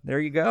done. There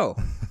you go.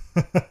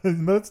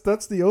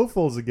 That's the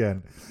offals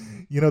again.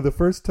 You know, the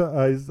first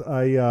time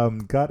I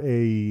got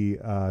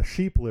a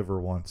sheep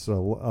liver once, a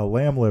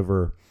lamb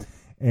liver,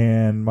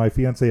 and my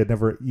fiance had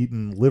never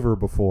eaten liver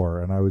before,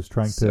 and I was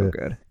trying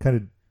to kind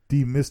of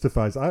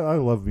demystify. I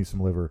love me some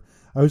liver.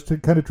 I was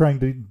kind of trying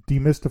to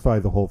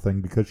demystify the whole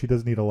thing because she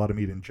doesn't eat a lot of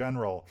meat in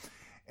general.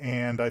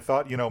 And I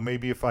thought, you know,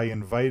 maybe if I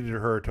invited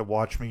her to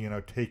watch me, you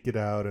know, take it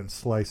out and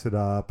slice it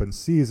up and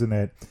season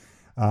it,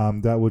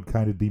 that would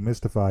kind of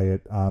demystify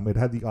it. It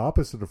had the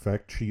opposite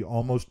effect. She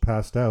almost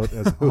passed out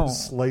as I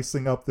was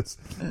slicing up this.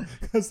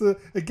 Because,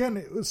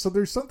 so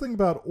there's something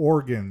about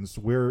organs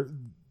where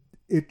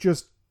it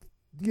just,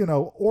 you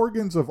know,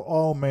 organs of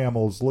all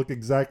mammals look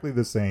exactly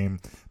the same.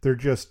 They're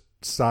just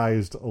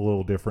sized a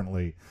little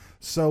differently.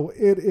 So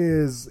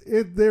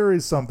there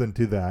is something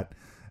to that.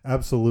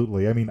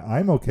 Absolutely. I mean,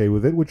 I'm okay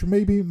with it, which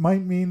might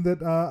mean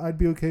that I'd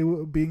be okay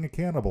with being a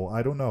cannibal.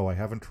 I don't know. I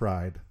haven't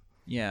tried.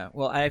 Yeah.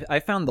 Well, I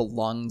found the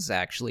lungs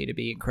actually to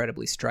be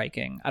incredibly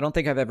striking. I don't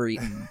think I've ever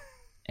eaten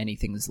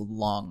anything's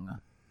lung.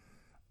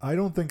 I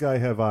don't think I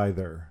have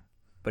either.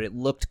 But it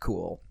looked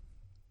cool.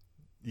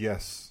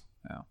 Yes.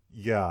 Oh.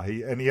 Yeah.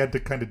 He had to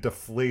kind of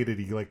deflate it.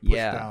 He pushed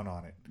down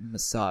on it.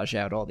 Massage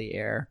out all the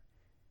air.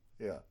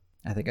 Yeah.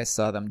 I think I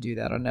saw them do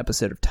that on an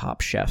episode of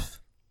Top Chef.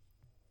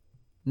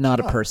 Not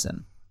a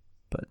person.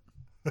 But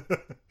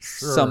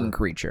sure. Some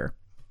creature.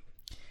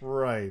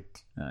 Right.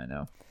 I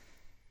know.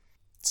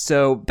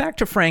 So back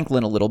to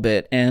Franklin a little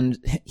bit, and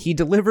he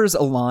delivers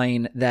a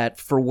line that,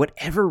 for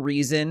whatever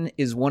reason,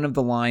 is one of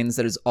the lines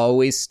that has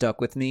always stuck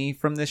with me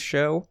from this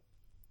show.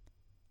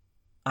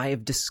 I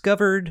have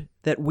discovered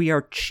that we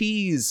are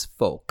cheese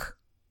folk.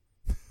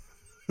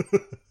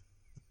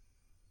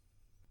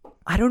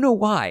 I don't know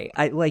why.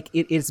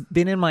 It's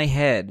been in my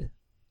head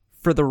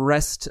for the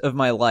rest of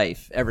my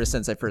life ever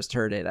since I first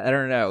heard it. I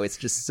don't know. It's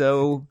just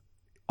so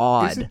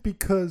odd.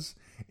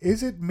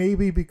 Is it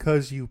maybe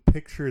because you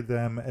picture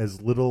them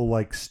as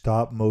little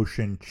stop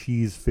motion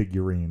cheese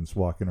figurines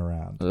walking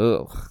around?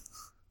 Ugh.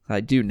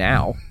 I do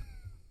now.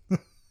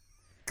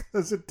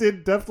 Because it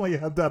did definitely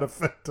have that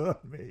effect on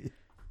me.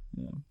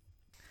 Yeah.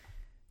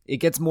 It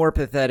gets more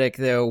pathetic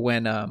though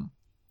when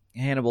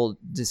Hannibal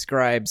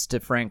describes to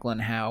Franklin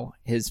how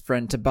his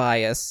friend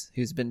Tobias,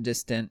 who's been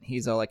distant,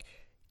 he's all like,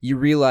 you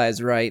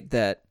realize, right,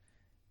 that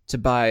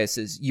Tobias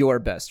is your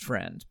best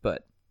friend,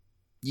 but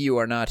you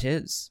are not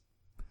his.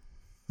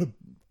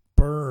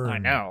 Burn. I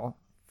know.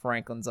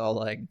 Franklin's all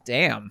like,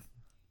 damn.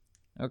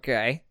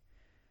 Okay.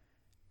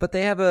 But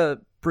they have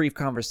a brief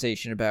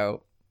conversation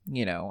about,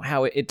 you know,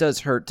 how it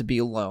does hurt to be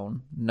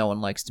alone. No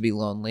one likes to be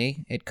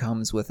lonely. It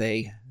comes with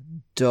a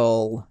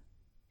dull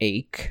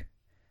ache.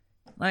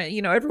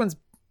 You know, everyone's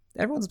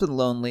been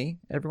lonely.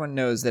 Everyone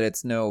knows that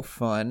it's no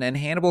fun, and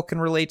Hannibal can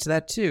relate to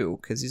that too,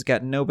 because he's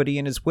got nobody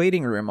in his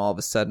waiting room all of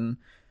a sudden.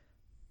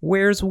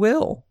 Where's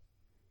Will?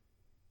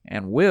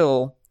 And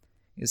Will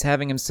is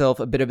having himself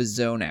a bit of a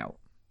zone out.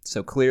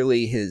 So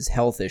clearly his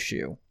health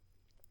issue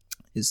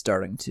is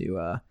starting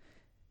to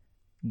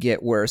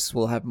get worse.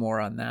 We'll have more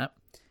on that.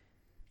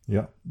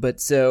 Yeah.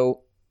 But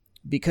so,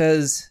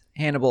 because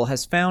Hannibal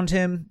has found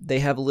him, they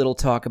have a little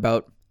talk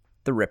about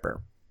the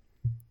Ripper.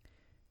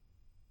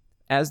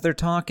 As they're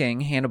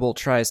talking, Hannibal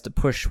tries to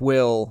push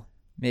Will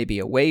maybe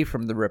away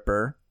from the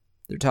Ripper.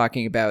 They're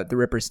talking about the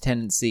Ripper's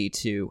tendency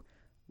to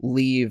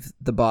leave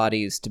the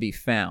bodies to be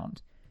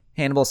found.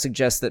 Hannibal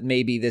suggests that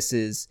maybe this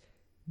is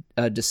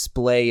a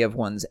display of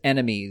one's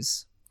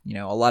enemies. You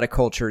know, a lot of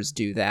cultures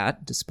do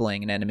that,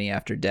 displaying an enemy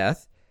after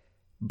death.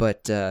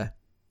 But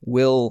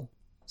Will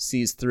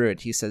sees through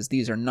it. He says,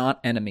 these are not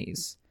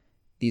enemies.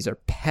 These are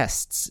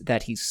pests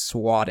that he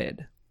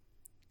swatted.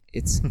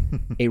 It's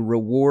a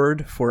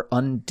reward for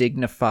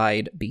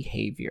undignified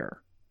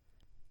behavior.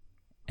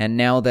 And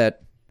now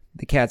that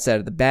the cat's out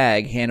of the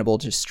bag, Hannibal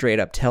just straight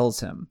up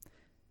tells him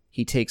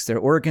he takes their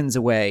organs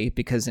away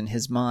because in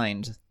his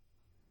mind,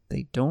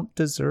 they don't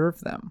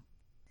deserve them.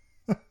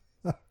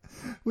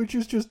 Which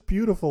is just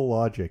beautiful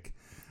logic.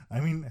 I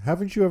mean,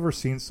 haven't you ever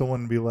seen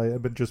someone be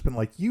like, been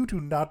like, you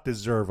do not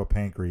deserve a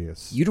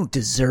pancreas? You don't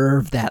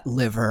deserve that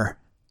liver.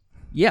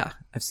 Yeah,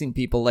 I've seen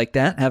people like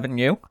that, haven't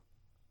you?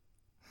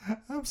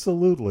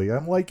 Absolutely.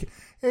 I'm like,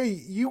 hey,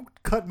 you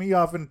cut me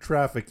off in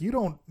traffic.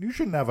 You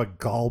shouldn't have a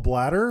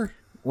gallbladder.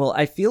 Well,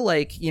 I feel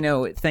like,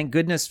 thank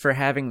goodness for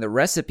having the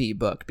recipe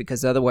book,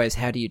 because otherwise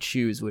how do you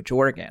choose which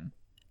organ?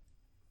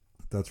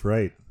 That's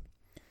right.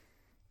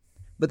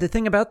 But the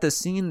thing about this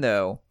scene,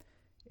 though,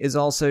 is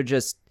also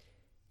just,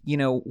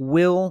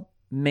 Will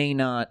may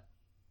not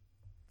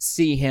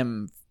see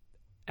him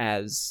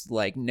as,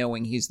 like,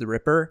 knowing he's the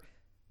Ripper,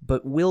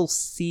 but Will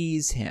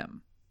sees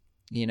him.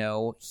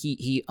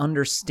 He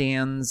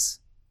understands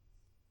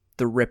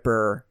the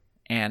Ripper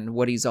and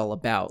what he's all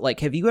about.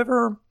 Like, have you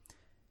ever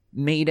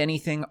made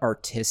anything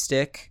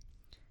artistic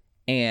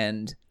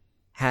and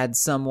had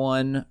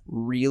someone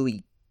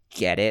really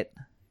get it?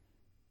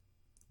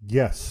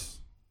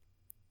 Yes.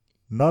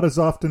 Not as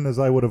often as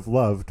I would have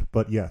loved,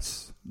 but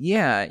yes.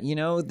 Yeah,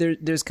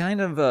 there's kind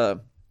of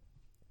a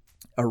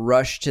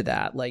rush to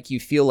that. Like, you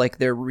feel like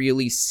they're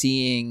really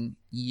seeing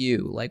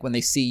you, like when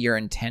they see your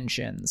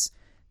intentions.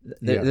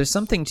 There's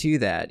something to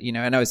that,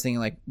 and I was thinking,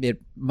 like,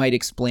 it might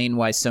explain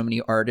why so many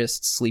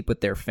artists sleep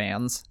with their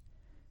fans.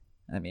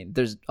 I mean,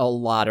 there's a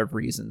lot of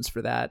reasons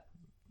for that,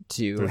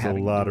 too. There's a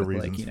lot of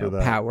reasons for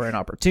that. Power and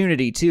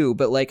opportunity, too.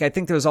 But, like, I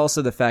think there's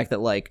also the fact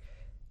that, like,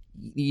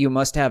 you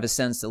must have a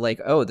sense that,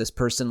 like, oh, this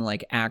person,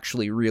 like,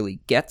 actually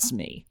really gets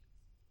me.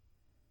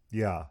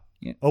 Yeah.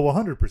 Oh,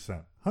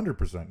 100%.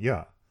 100%,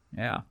 yeah.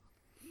 Yeah.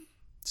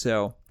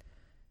 So,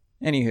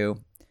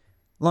 anywho,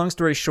 long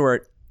story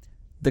short,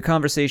 the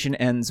conversation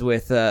ends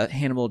with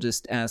Hannibal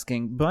just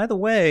asking, by the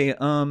way,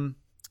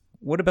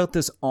 what about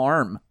this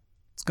arm?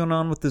 What's going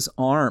on with this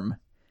arm?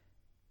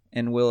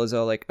 And Will is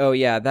all like, oh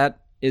yeah,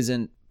 that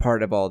isn't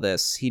part of all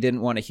this. He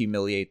didn't want to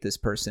humiliate this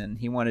person.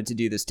 He wanted to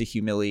do this to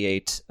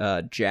humiliate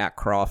Jack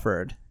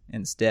Crawford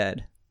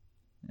instead.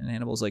 And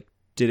Hannibal's like,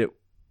 did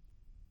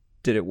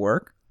it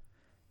work?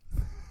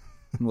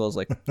 And Will's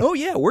like, oh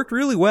yeah, it worked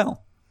really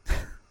well.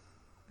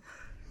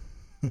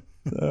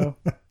 So,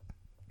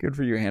 good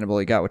for you,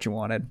 Hannibal. You got what you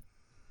wanted.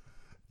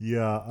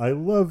 Yeah, I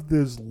love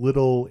these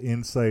little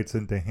insights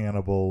into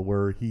Hannibal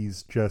where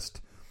he's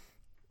just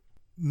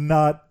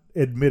not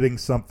admitting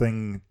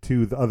something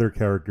to the other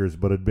characters,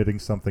 but admitting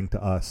something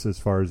to us as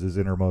far as his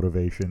inner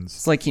motivations.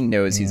 It's like he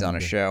knows he's on a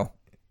show.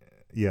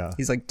 Yeah.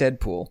 He's like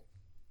Deadpool.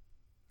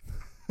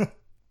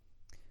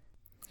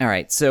 All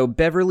right, so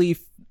Beverly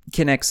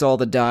connects all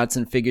the dots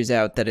and figures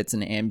out that it's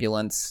an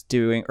ambulance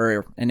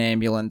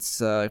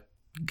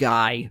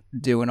guy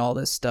doing all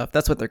this stuff.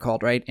 That's what they're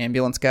called, right?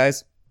 Ambulance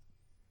guys?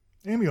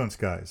 Ambulance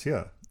guys,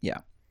 yeah. Yeah.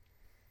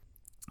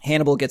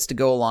 Hannibal gets to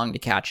go along to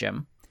catch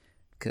him,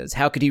 because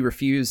how could he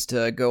refuse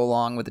to go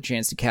along with a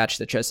chance to catch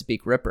the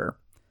Chesapeake Ripper?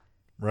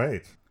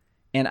 Right.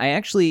 And I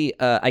actually,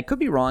 I could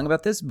be wrong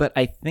about this, but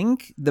I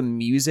think the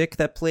music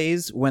that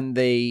plays when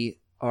they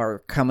are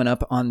coming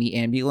up on the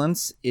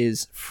ambulance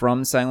is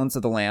from Silence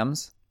of the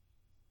Lambs.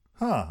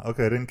 Huh,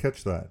 okay, I didn't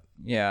catch that.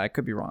 Yeah, I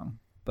could be wrong.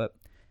 But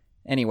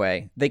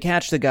anyway, they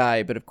catch the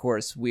guy, but of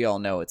course we all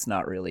know it's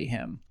not really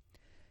him.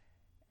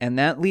 And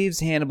that leaves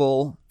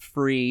Hannibal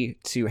free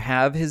to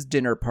have his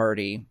dinner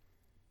party,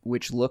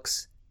 which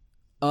looks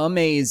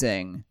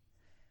amazing.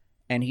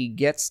 And he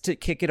gets to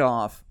kick it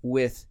off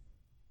with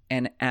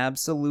an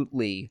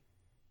absolutely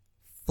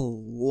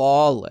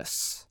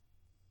flawless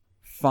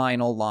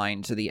final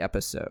line to the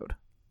episode.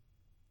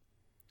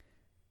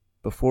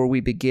 Before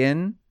we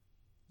begin,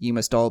 you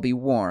must all be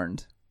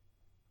warned.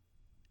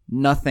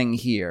 Nothing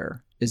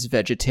here is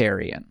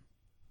vegetarian.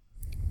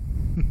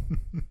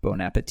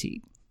 Bon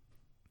appetit.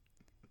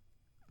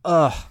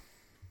 Ugh.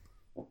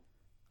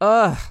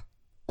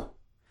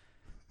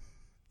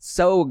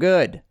 So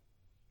good.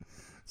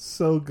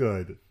 So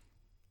good.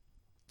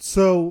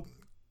 So,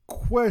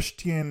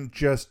 question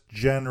just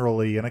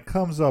generally, and it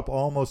comes up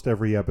almost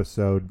every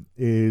episode,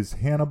 is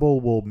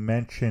Hannibal will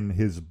mention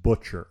his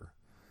butcher.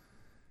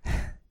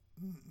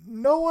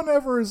 No one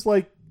ever is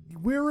like,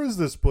 where is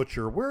this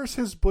butcher? Where's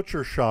his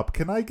butcher shop?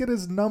 Can I get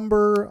his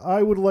number?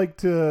 I would like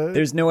to.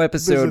 There's no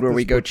episode where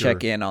we go butcher.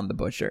 check in on the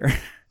butcher.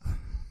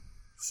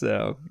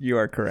 So, you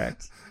are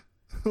correct.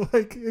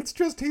 Like, it's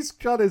just he's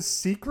got his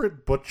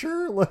secret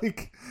butcher?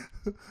 Like,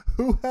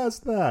 who has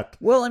that?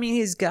 Well, I mean,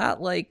 he's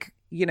got, like,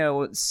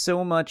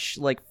 so much,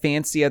 like,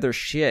 fancy other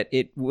shit.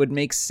 It would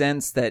make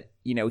sense that,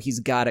 he's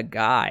got a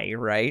guy,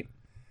 right?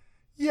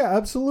 Yeah,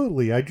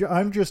 absolutely.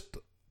 I'm just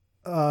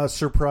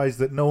surprised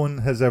that no one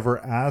has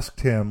ever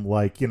asked him,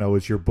 like,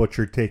 is your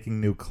butcher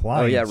taking new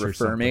clients? Oh, yeah, or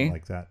refer something me?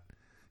 like that.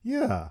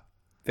 Yeah.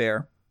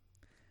 Fair.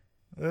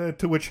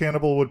 To which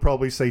Hannibal would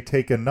probably say,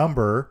 take a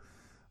number,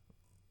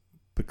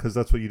 because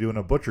that's what you do in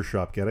a butcher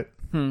shop, get it?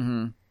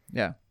 Mm-hmm.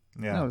 Yeah.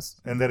 Yeah.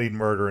 And then he'd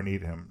murder and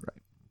eat him.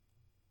 Right.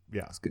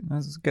 Yeah. That's good.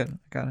 That's good. I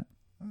got it.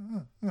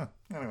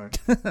 Anyway.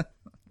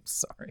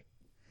 Sorry.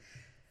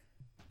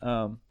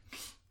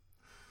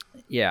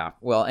 Yeah.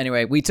 Well,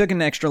 anyway, we took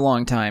an extra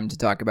long time to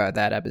talk about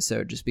that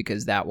episode just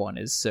because that one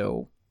is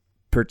so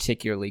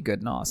particularly good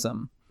and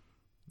awesome.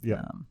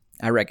 Yeah.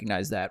 I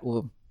recognize that.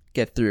 We'll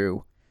get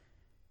through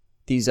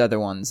these other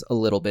ones a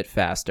little bit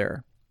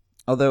faster.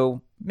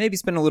 Although, maybe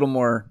spend a little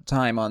more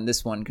time on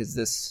this one, because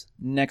this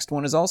next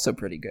one is also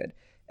pretty good.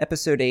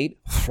 Episode 8,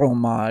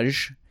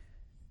 Fromage,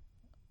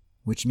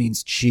 which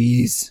means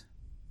cheese.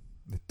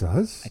 It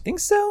does? I think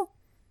so.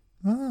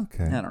 Oh,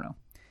 okay. I don't know.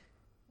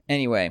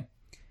 Anyway,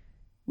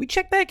 we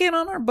check back in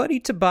on our buddy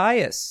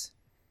Tobias.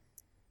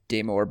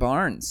 Damore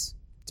Barnes.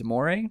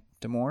 Damore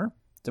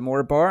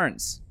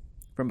Barnes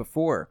from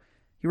before.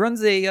 He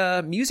runs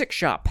a music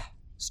shop,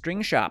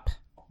 string shop,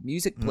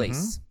 music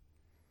place.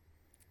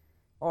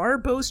 Are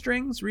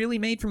bowstrings really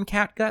made from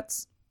cat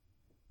guts?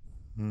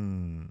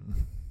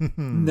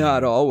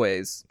 Not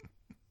always.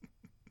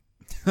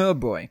 Oh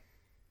boy.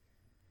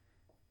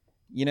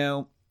 You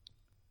know,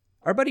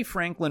 our buddy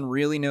Franklin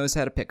really knows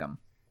how to pick 'em.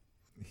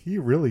 He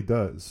really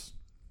does.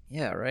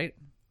 Yeah, right?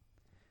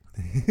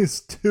 His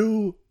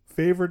two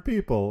favorite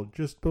people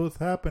just both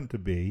happen to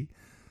be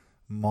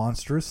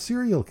monstrous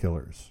serial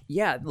killers.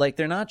 Yeah, like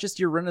they're not just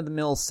your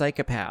run-of-the-mill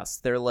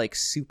psychopaths. They're like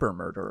super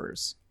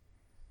murderers.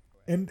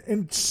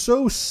 And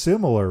so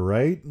similar,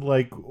 right?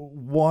 Like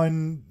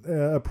one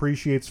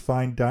appreciates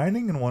fine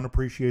dining and one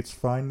appreciates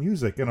fine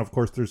music. And of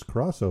course there's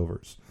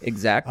crossovers.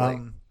 Exactly.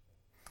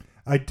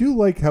 I do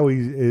like how he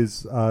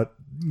is, a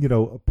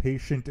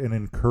patient and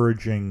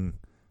encouraging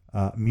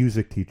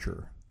music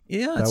teacher.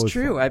 Yeah, that's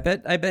true.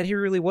 Fun. I bet he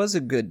really was a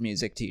good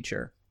music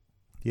teacher.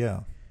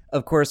 Yeah.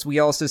 Of course, we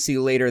also see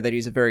later that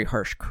he's a very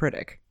harsh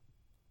critic.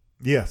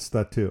 Yes,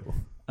 that too.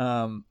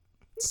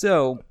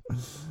 So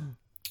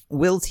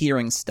Will's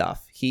hearing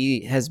stuff.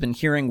 He has been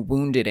hearing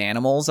wounded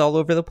animals all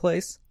over the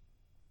place.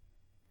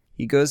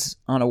 He goes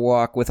on a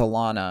walk with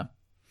Alana.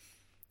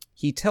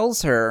 He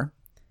tells her,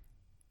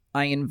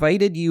 I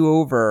invited you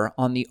over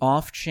on the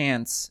off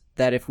chance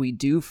that if we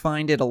do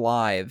find it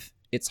alive,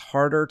 it's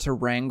harder to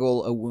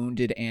wrangle a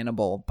wounded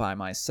animal by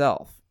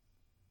myself.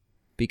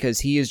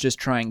 Because he is just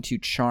trying to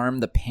charm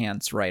the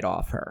pants right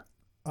off her.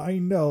 I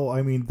know.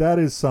 I mean, that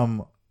is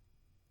some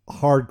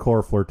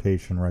hardcore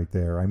flirtation right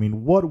there. I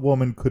mean, what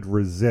woman could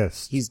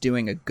resist? He's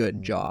doing a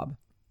good job.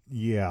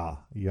 Yeah.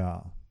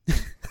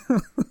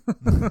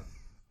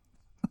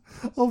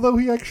 Although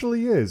he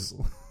actually is.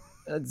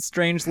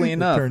 Strangely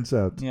enough. It turns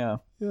out. Yeah.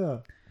 Yeah.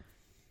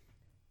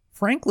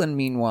 Franklin,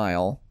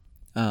 meanwhile,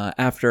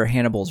 after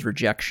Hannibal's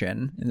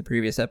rejection in the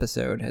previous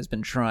episode, has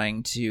been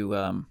trying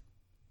to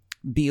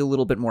be a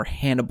little bit more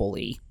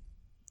Hannibal-y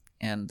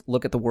and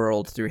look at the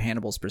world through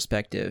Hannibal's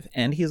perspective,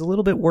 and he's a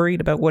little bit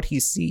worried about what he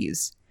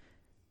sees.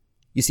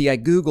 You see, I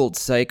Googled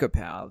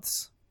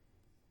psychopaths.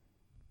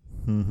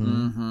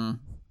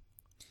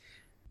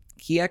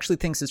 He actually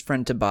thinks his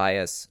friend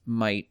Tobias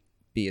might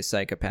be a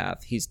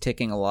psychopath. He's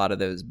ticking a lot of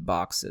those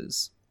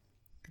boxes.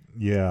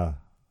 Yeah.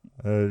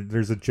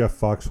 There's a Jeff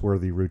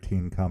Foxworthy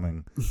routine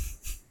coming.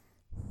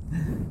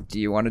 Do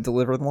you want to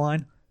deliver the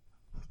line?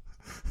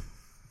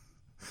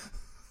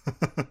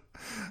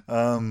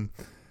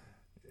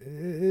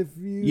 If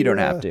you don't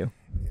have to.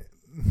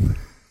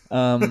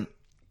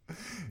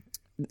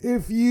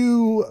 If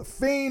you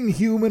feign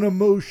human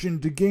emotion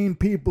to gain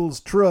people's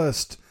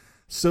trust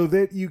so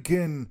that you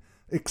can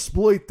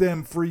exploit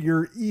them for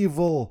your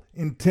evil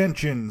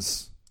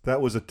intentions.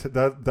 That was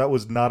that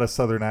was not a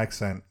Southern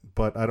accent,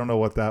 but I don't know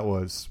what that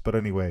was. But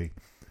anyway.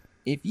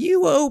 If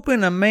you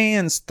open a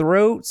man's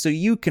throat so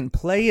you can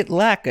play it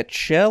like a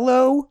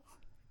cello.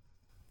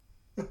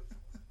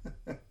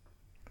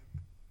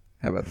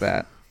 How about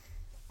that?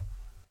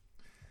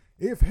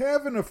 If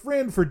having a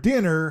friend for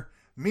dinner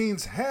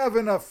means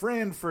having a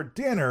friend for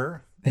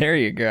dinner. There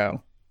you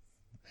go.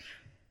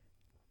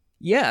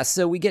 Yeah,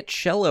 so we get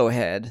Cello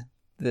Head,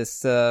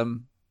 this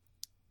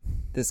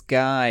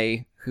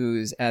guy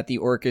who's at the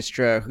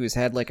orchestra who's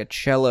had like a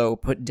cello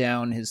put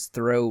down his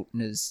throat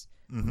and his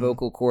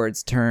vocal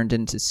cords turned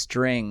into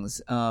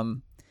strings.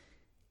 Well,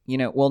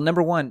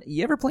 number one,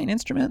 you ever play an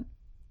instrument?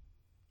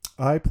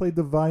 I played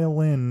the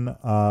violin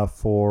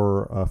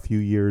for a few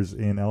years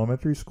in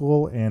elementary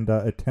school and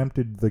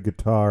attempted the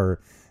guitar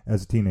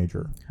as a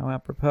teenager. How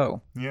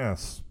apropos.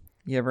 Yes.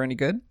 You ever any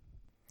good?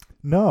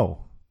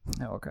 No.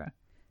 Oh, okay.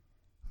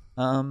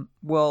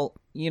 Well,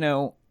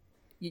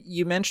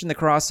 you mentioned the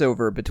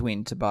crossover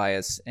between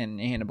Tobias and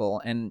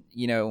Hannibal, and,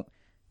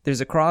 there's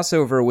a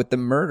crossover with the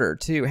murder,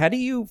 too. How do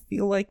you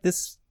feel like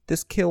this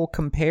kill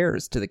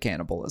compares to the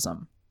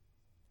cannibalism?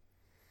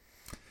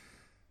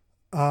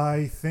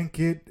 I think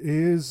it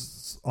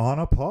is on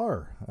a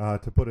par,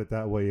 to put it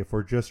that way. If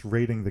we're just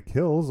rating the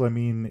kills, I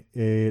mean,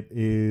 it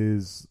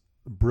is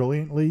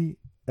brilliantly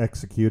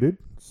executed,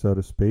 so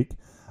to speak.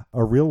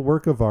 A real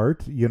work of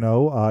art, you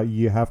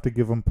have to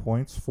give him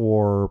points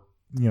for,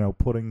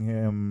 putting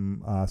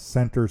him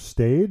center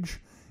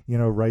stage,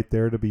 right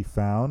there to be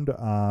found.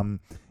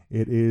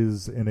 It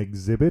is an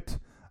exhibit,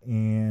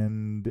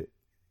 and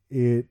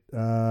it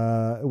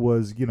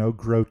was,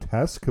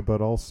 grotesque,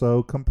 but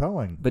also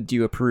compelling. But do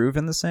you approve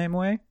in the same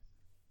way?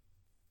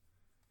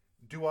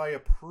 Do I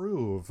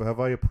approve? Have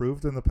I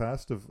approved in the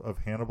past of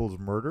Hannibal's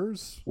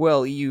murders?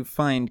 Well, you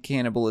find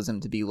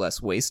cannibalism to be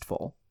less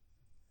wasteful.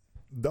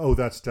 Oh,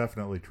 that's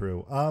definitely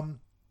true.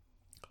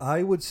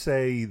 I would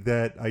say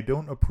that I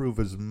don't approve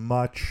as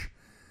much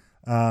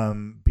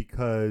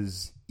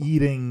because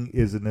eating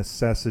is a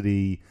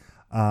necessity.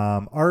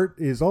 Art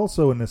is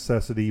also a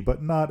necessity,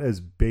 but not as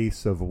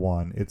base of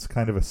one. It's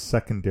kind of a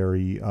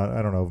secondary,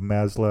 I don't know,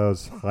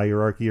 Maslow's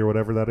hierarchy or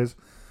whatever that is.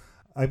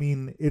 I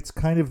mean, it's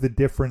kind of the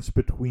difference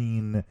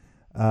between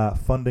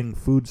funding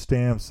food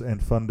stamps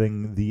and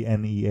funding the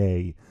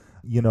NEA.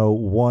 You know,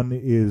 one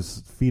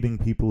is feeding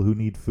people who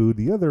need food.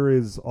 The other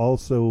is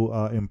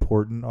also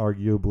important,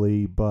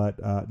 arguably, but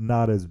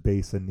not as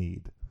base a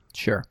need.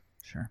 Sure.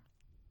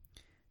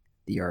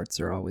 The arts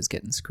are always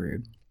getting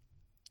screwed.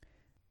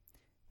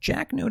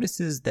 Jack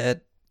notices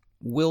that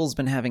Will's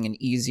been having an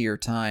easier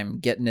time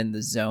getting in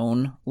the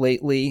zone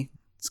lately.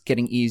 It's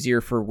getting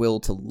easier for Will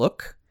to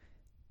look.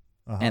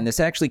 Uh-huh. And this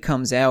actually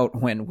comes out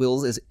when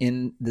Will is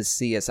in the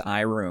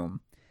CSI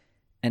room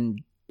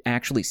and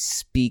actually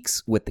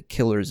speaks with the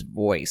killer's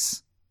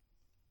voice.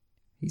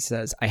 He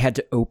says, "I had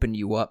to open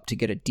you up to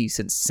get a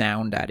decent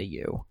sound out of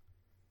you."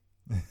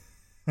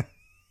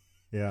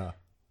 Yeah.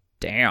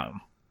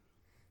 Damn.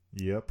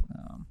 Yep.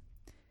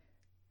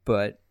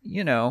 But,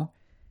 you know,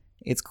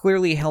 it's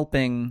clearly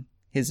helping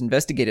his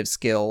investigative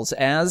skills,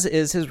 as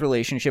is his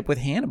relationship with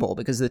Hannibal,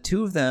 because the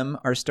two of them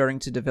are starting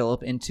to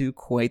develop into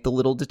quite the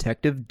little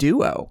detective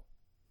duo.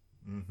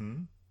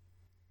 Mm-hmm.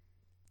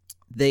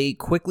 They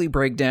quickly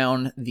break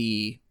down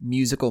the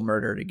musical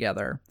murder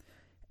together,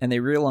 and they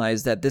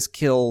realize that this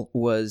kill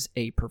was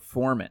a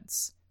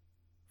performance.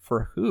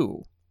 For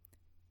who?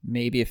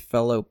 Maybe a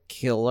fellow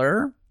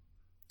killer?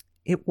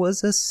 It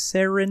was a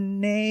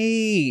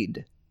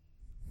serenade.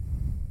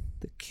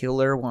 The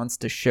killer wants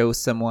to show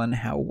someone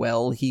how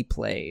well he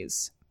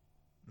plays.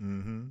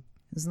 Mm-hmm.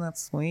 Isn't that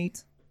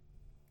sweet?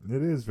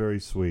 It is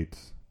very sweet.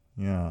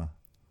 Yeah.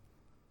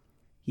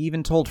 He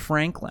even told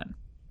Franklin,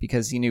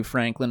 because he knew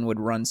Franklin would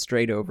run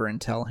straight over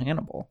and tell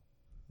Hannibal.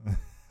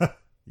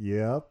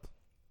 Yep.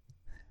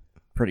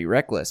 Pretty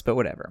reckless, but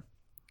whatever.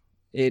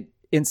 It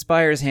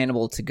inspires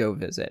Hannibal to go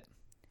visit.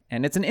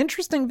 And it's an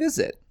interesting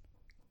visit.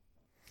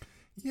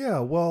 Yeah,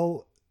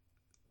 well,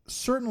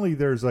 certainly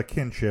there's a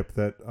kinship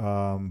that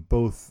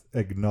both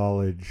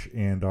acknowledge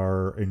and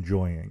are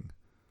enjoying.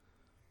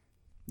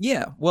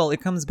 Yeah, well,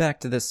 it comes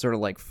back to this sort of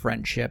like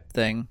friendship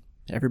thing.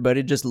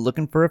 Everybody just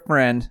looking for a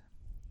friend.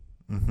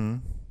 Mm-hmm.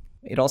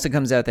 It also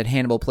comes out that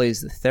Hannibal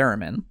plays the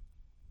theremin.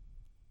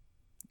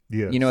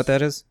 Yes. You know what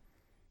that is?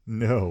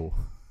 No.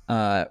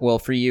 Well,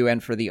 for you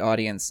and for the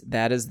audience,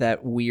 that is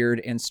that weird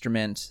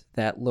instrument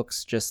that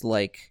looks just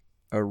like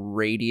a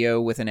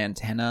radio with an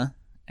antenna.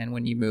 And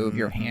when you move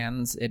your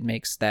hands, it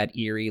makes that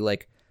eerie,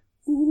 like,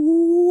 ooh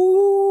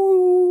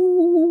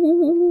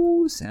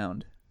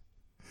sound.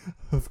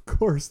 Of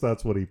course,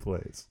 that's what he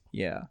plays.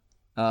 Yeah.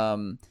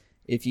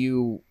 If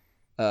you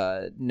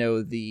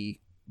know the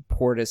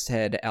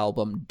Portishead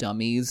album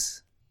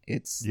Dummies,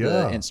 it's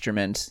the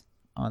instrument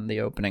on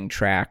the opening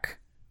track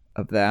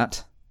of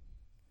that.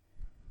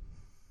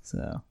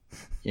 So,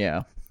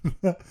 yeah.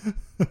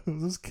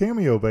 This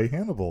cameo by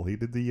Hannibal. He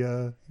did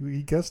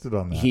he guessed it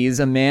on that. He's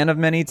a man of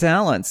many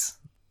talents.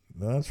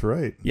 That's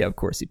right. Yeah, of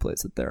course he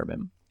plays the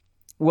theremin.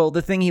 Well,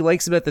 the thing he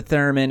likes about the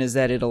theremin is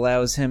that it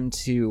allows him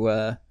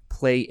to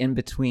play in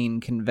between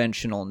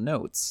conventional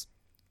notes.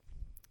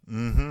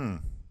 Mm-hmm.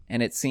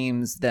 And it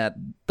seems that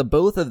the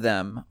both of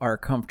them are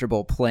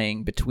comfortable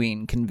playing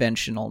between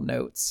conventional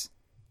notes.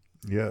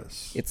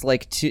 Yes. It's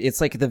like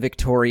the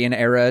Victorian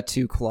era,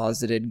 two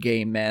closeted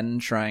gay men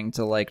trying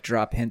to like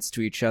drop hints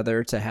to each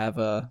other to have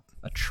a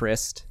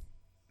tryst.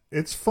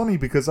 It's funny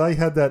because I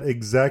had that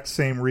exact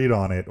same read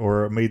on it,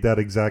 or made that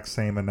exact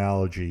same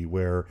analogy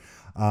where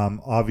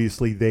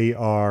obviously they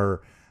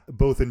are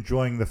both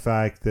enjoying the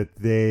fact that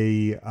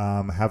they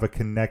have a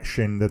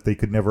connection that they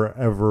could never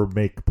ever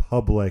make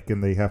public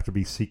and they have to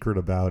be secret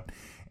about.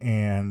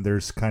 And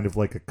there's kind of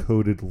like a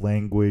coded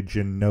language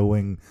and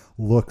knowing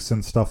looks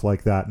and stuff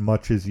like that,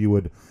 much as you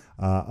would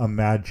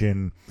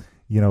imagine,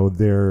 you know,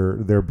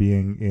 there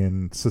being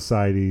in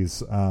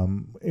societies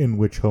in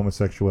which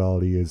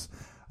homosexuality is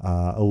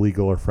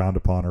illegal or frowned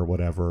upon or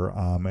whatever.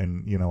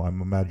 And, you know,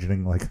 I'm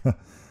imagining like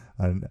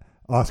an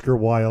Oscar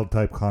Wilde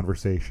type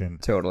conversation.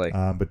 Totally.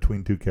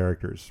 Between two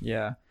characters.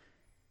 Yeah.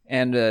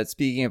 And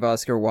speaking of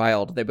Oscar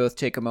Wilde, they both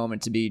take a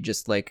moment to be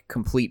just like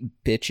complete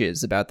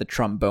bitches about the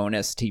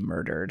trombonist he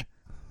murdered.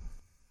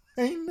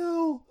 I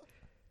know.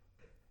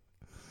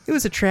 It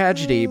was a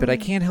tragedy, but I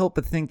can't help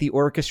but think the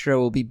orchestra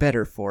will be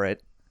better for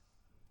it.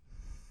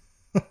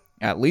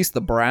 At least the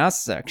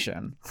brass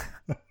section.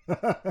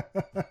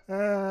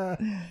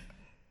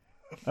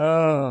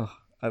 Oh,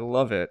 I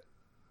love it.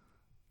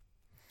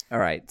 All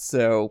right,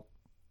 so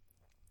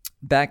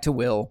back to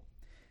Will.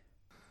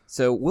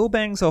 So Will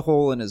bangs a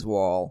hole in his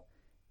wall,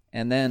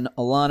 and then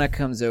Alana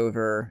comes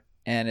over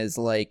and is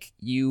like,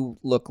 "You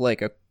look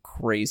like a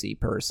crazy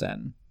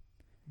person,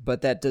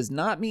 but that does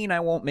not mean I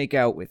won't make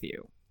out with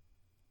you."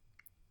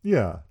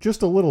 Yeah,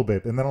 just a little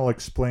bit, and then I'll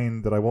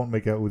explain that I won't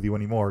make out with you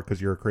anymore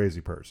because you're a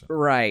crazy person.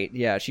 Right,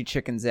 yeah, she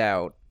chickens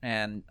out,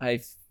 and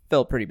I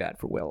felt pretty bad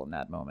for Will in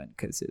that moment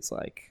because it's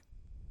like,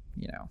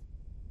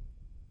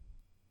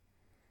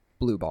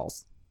 blue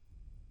balls.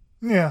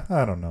 Yeah,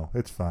 I don't know.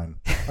 It's fine.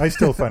 I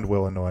still find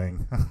Will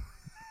annoying.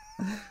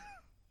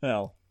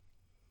 Well,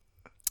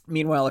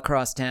 meanwhile,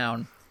 across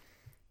town,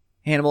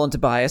 Hannibal and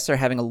Tobias are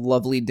having a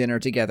lovely dinner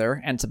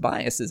together, and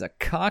Tobias is a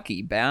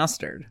cocky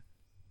bastard.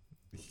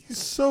 He's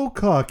so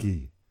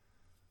cocky.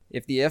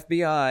 If the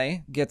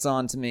FBI gets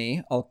on to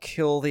me, I'll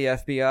kill the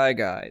FBI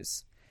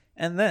guys.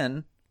 And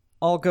then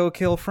I'll go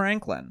kill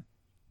Franklin.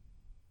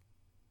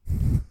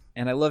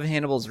 And I love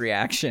Hannibal's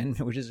reaction,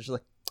 which is just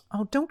like,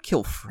 oh, don't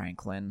kill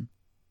Franklin.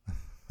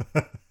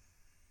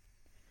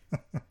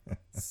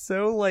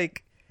 So,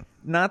 like,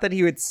 not that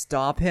he would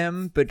stop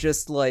him, but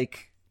just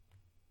like,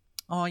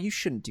 oh, you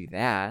shouldn't do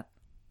that.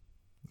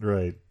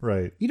 Right.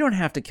 You don't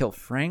have to kill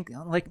Frank.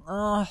 Like,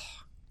 oh,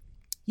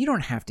 you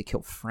don't have to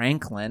kill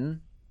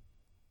Franklin.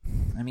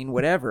 I mean,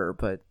 whatever,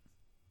 but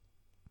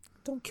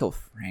don't kill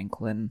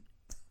Franklin.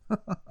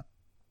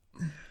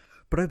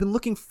 But I've been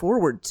looking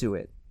forward to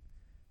it.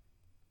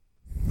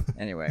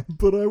 Anyway.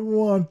 But I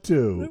want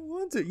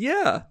to.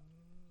 Yeah.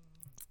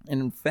 And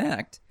in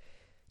fact,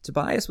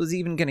 Tobias was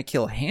even going to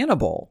kill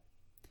Hannibal.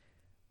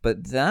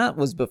 But that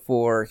was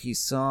before he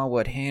saw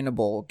what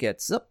Hannibal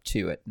gets up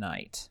to at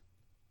night.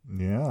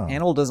 Yeah.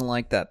 Hannibal doesn't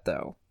like that,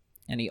 though.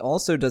 And he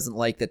also doesn't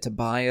like that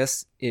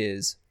Tobias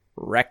is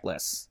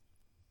reckless.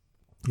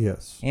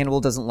 Yes.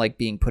 Hannibal doesn't like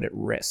being put at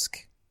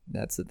risk.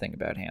 That's the thing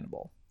about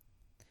Hannibal.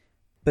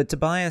 But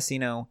Tobias,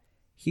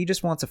 he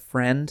just wants a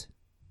friend,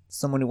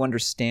 someone who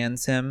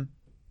understands him.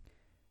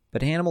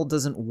 But Hannibal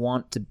doesn't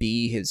want to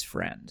be his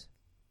friend.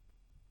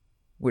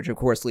 Which, of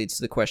course, leads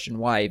to the question,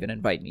 why even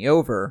invite me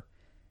over?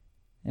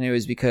 And it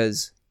was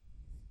because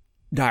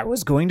I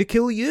was going to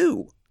kill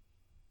you.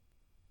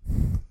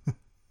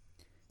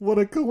 What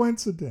a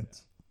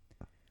coincidence.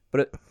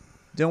 But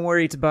don't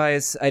worry,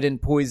 Tobias, I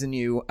didn't poison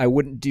you. I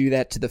wouldn't do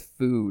that to the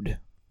food.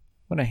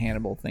 What a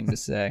Hannibal thing to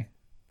say.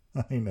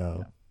 I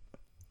know.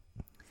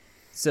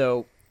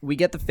 So we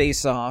get the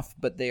face-off,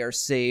 but they are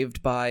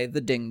saved by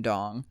the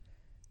ding-dong.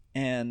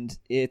 And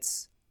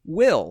it's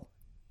Will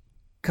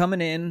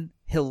coming in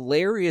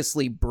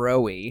hilariously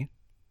bro-y,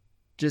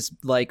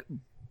 just like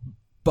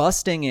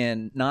busting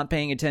in, not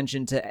paying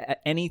attention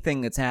to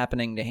anything that's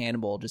happening to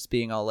Hannibal, just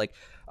being all like,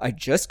 I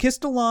just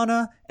kissed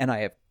Alana, and I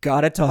have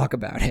got to talk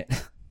about it.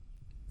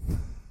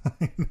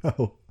 I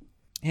know.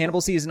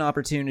 Hannibal sees an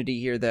opportunity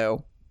here,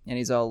 though, and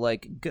he's all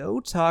like, go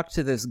talk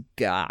to this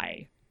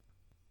guy.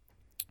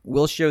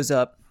 Will shows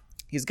up.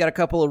 He's got a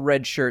couple of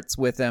red shirts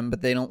with him,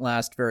 but they don't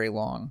last very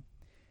long.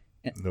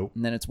 Nope.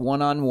 And then it's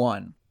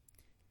one-on-one.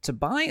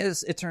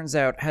 Tobias, it turns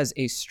out, has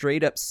a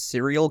straight-up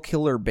serial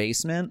killer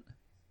basement,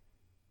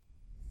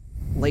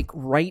 like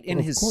right in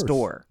his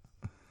store.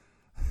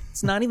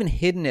 It's not even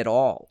hidden at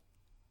all.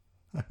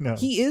 I know.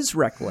 He is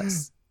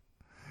reckless.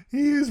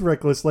 He is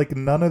reckless. Like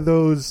none of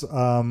those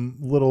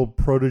little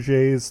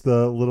proteges,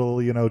 the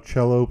little,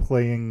 cello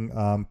playing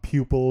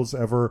pupils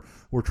ever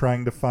were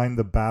trying to find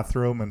the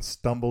bathroom and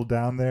stumble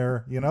down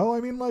there. I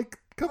mean, like,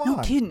 come on.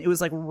 No kidding. It was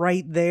like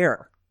right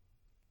there.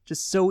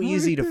 Just so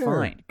easy to there.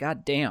 find.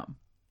 God damn.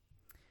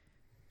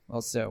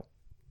 Well, so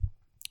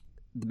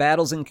the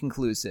battle's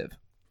inconclusive.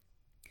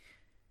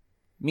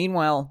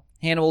 Meanwhile,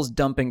 Hannibal's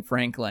dumping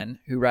Franklin,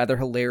 who rather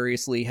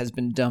hilariously has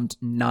been dumped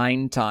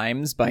 9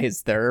 times by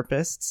his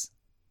therapists.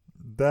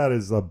 That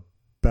is a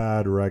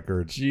bad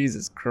record.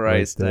 Jesus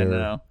Christ, right I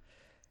know.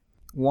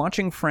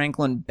 Watching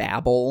Franklin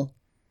babble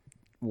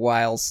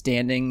while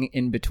standing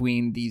in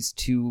between these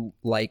two,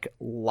 like,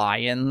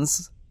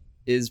 lions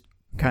is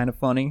kind of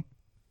funny.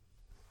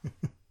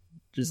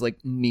 Just, like,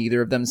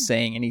 neither of them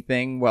saying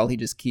anything while he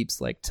just keeps,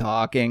 like,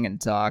 talking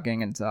and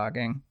talking and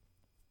talking.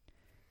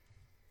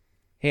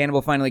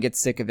 Hannibal finally gets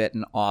sick of it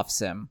and offs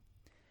him.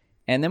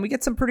 And then we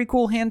get some pretty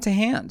cool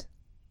hand-to-hand.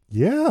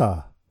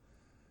 Yeah.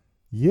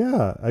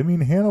 Yeah. I mean,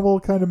 Hannibal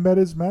kind of met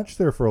his match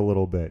there for a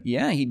little bit.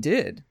 Yeah, he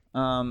did.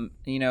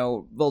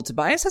 Well,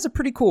 Tobias has a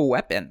pretty cool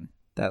weapon.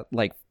 That,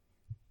 like,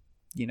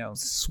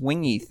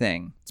 swingy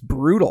thing. It's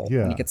brutal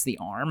when he gets the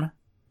arm.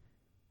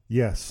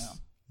 Yes. Yeah.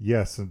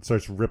 Yes, and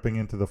starts ripping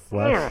into the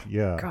flesh.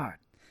 Yeah. God.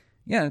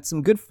 Yeah, it's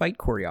some good fight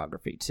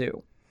choreography,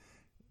 too.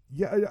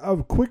 Yeah,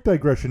 a quick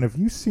digression. Have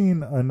you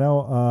seen,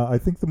 I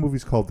think the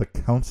movie's called The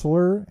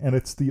Counselor, and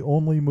it's the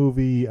only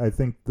movie, I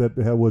think, that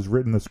was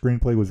written, the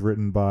screenplay was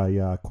written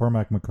by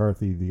Cormac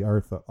McCarthy, the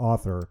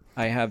author.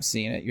 I have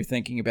seen it. You're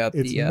thinking about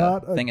It's the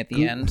not thing at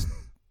the end?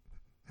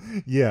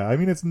 Yeah, I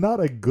mean, it's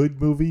not a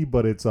good movie,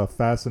 but it's a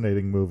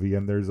fascinating movie,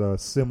 and there's a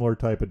similar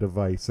type of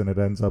device, and it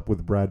ends up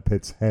with Brad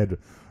Pitt's head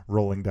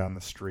rolling down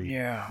the street.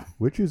 Yeah.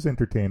 Which is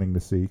entertaining to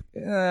see.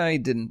 I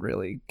didn't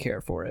really care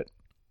for it.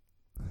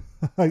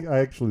 I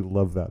actually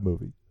love that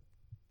movie.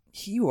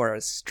 You are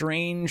a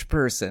strange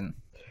person.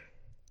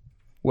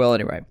 Well,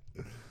 anyway.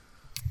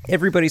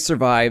 Everybody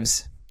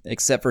survives,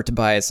 except for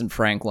Tobias and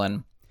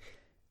Franklin.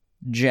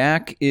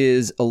 Jack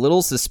is a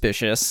little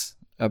suspicious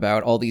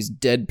about all these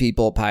dead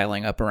people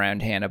piling up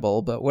around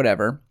Hannibal, but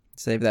whatever.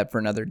 Save that for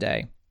another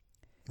day.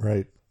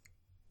 Right.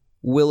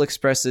 Will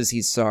expresses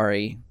he's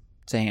sorry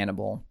to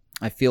Hannibal.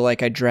 I feel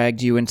like I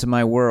dragged you into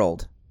my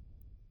world.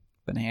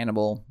 But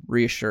Hannibal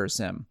reassures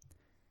him.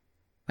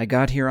 I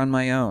got here on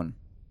my own,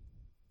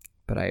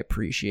 but I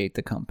appreciate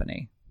the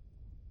company.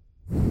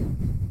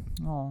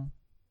 Oh.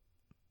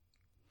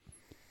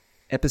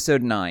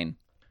 Episode 9.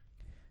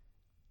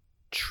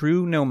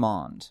 True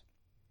Nomond.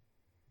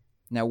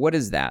 Now, what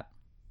is that?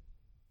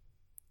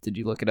 Did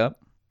you look it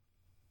up?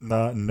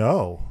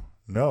 No.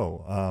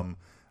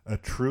 A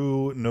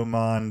true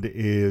nomond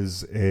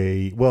is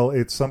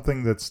it's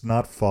something that's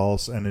not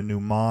false, and a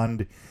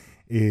nomond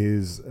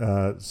is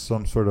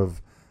some sort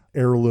of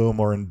heirloom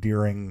or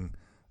endearing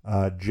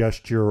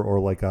gesture, or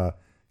like a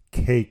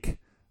cake,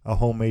 a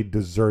homemade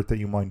dessert that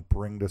you might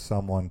bring to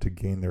someone to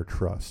gain their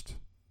trust.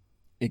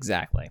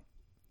 Exactly.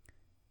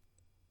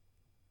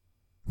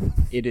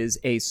 It is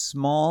a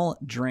small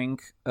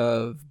drink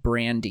of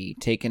brandy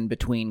taken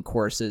between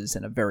courses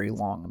in a very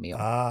long meal.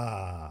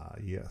 Ah,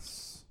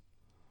 yes.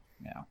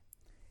 Yeah.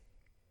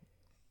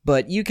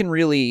 But you can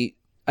really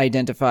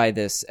identify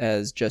this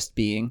as just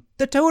being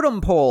the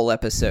totem pole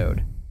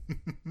episode.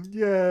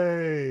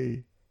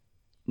 Yay!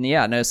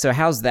 Yeah, no, so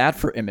how's that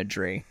for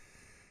imagery?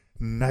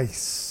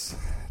 Nice,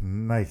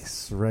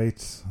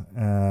 right?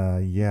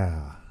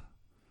 Yeah.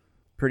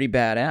 Pretty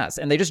badass.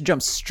 And they just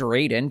jump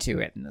straight into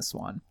it in this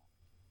one.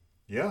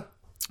 Yeah.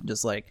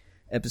 Just like,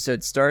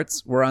 episode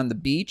starts, we're on the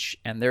beach,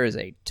 and there is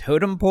a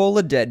totem pole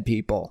of dead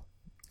people.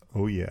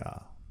 Oh, yeah.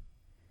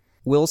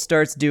 Will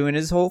starts doing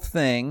his whole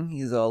thing.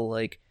 He's all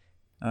like,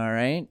 all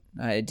right,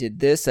 I did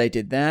this, I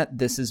did that.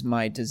 This is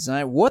my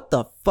design. What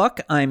the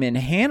fuck? I'm in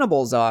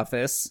Hannibal's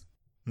office.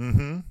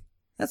 Mm-hmm.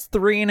 That's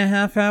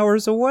 3.5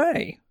 hours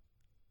away.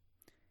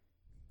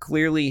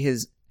 Clearly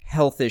his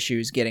health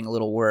issues getting a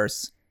little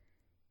worse.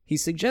 He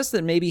suggests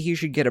that maybe he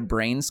should get a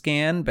brain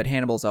scan, but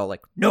Hannibal's all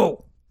like,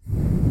 no.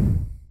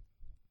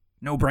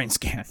 No brain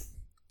scan.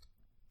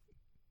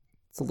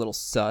 It's a little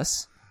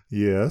sus.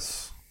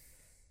 Yes.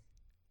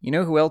 You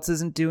know who else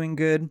isn't doing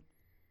good?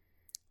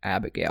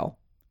 Abigail.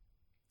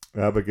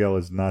 Abigail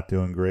is not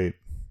doing great.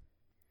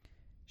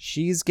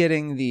 She's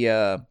getting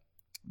the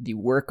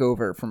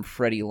workover from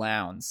Freddie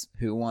Lowndes,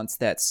 who wants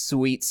that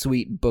sweet,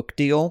 sweet book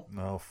deal.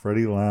 No,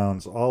 Freddie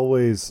Lowndes,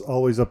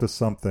 always up to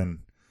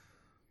something.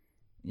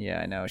 Yeah,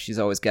 I know. She's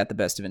always got the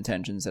best of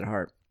intentions at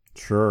heart.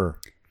 Sure.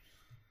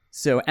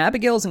 So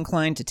Abigail's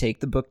inclined to take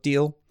the book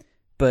deal,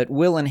 but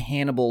Will and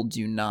Hannibal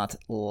do not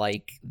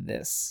like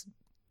this.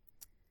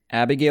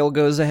 Abigail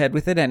goes ahead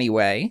with it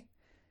anyway,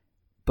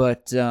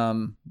 but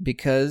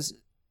because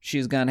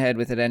she's gone ahead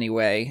with it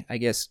anyway, I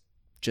guess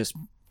just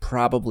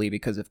probably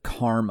because of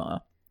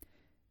karma,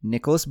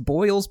 Nicholas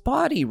Boyle's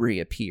body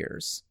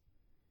reappears.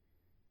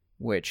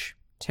 Which,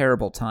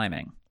 terrible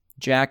timing.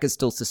 Jack is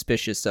still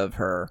suspicious of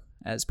her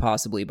as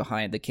possibly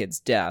behind the kid's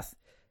death,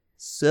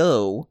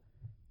 so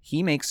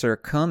he makes her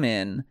come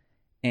in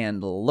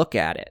and look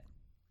at it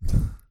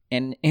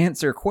and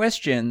answer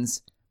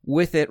questions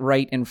with it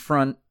right in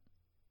front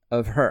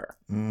of her.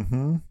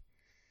 Mm-hmm.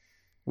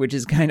 Which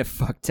is kind of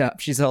fucked up.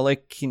 She's all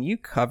like, can you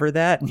cover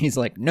that? And he's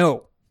like,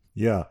 no.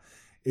 Yeah,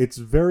 it's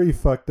very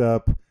fucked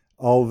up.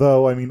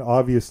 Although, I mean,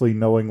 obviously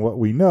knowing what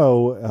we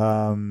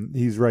know,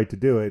 he's right to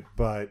do it.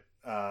 But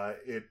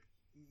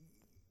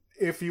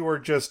if you were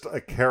just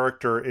a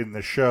character in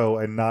the show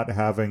and not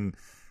having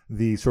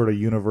the sort of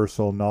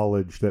universal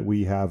knowledge that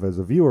we have as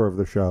a viewer of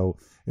the show,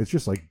 it's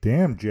just like,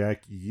 damn,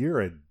 Jack,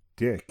 you're a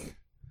dick.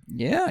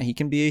 Yeah, he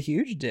can be a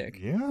huge dick.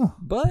 Yeah.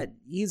 But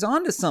he's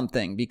onto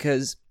something,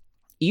 because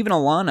even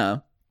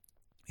Alana,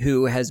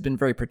 who has been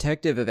very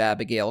protective of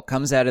Abigail,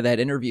 comes out of that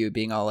interview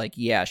being all like,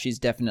 yeah, she's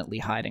definitely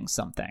hiding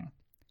something.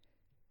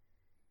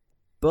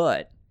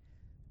 But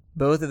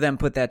both of them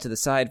put that to the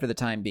side for the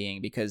time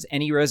being, because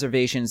any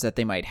reservations that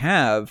they might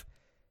have,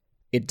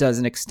 it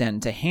doesn't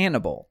extend to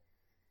Hannibal.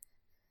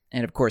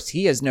 And of course,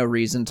 he has no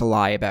reason to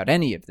lie about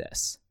any of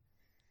this.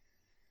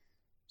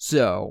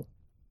 So,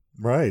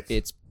 right,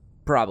 it's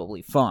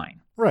probably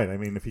fine. Right, I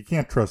mean, if you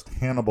can't trust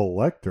Hannibal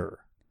Lecter.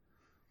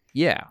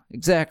 Yeah,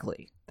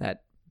 exactly.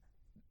 That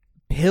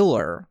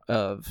pillar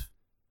of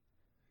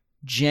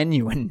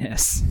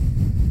genuineness.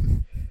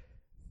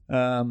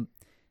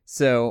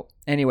 So,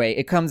 anyway,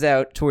 it comes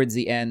out towards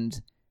the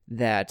end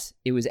that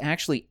it was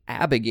actually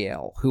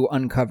Abigail who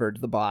uncovered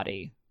the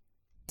body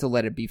to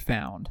let it be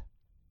found.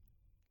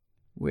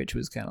 Which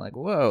was kind of like,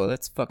 whoa,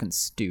 that's fucking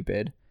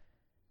stupid.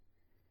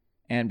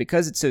 And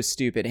because it's so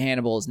stupid,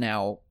 Hannibal is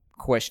now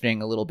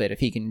questioning a little bit if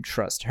he can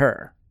trust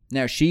her.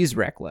 Now, she's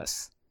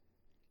reckless.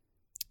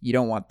 You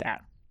don't want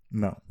that.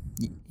 No.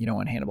 You don't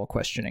want Hannibal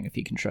questioning if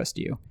he can trust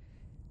you.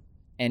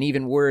 And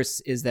even worse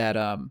is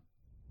that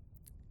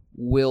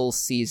Will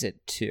sees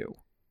it too.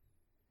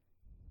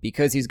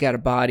 Because he's got a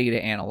body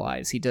to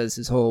analyze, he does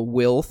his whole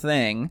Will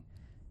thing,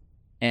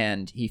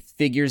 and he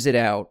figures it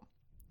out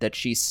that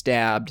she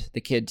stabbed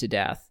the kid to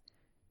death.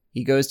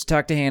 He goes to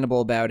talk to Hannibal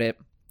about it,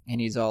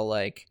 and he's all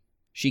like,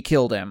 she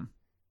killed him.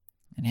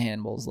 And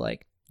Hannibal's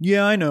like,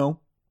 yeah, I know.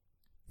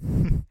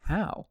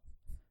 How?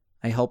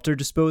 I helped her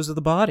dispose of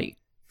the body.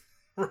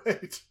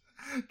 Right.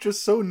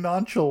 Just so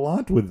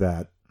nonchalant with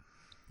that.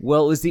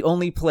 Well, it was the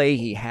only play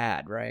he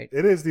had, right?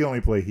 It is the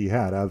only play he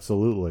had,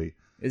 absolutely.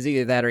 It was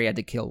either that or he had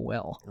to kill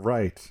Will.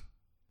 Right.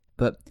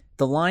 But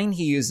the line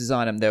he uses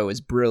on him, though,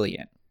 is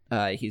brilliant.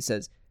 He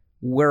says,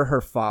 "We're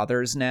her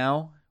fathers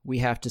now. We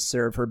have to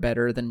serve her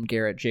better than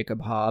Garrett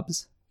Jacob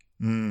Hobbs."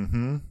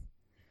 Mm-hmm.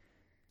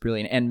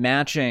 Brilliant. And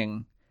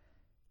matching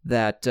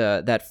that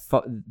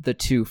the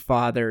two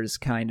fathers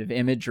kind of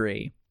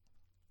imagery,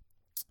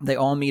 they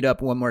all meet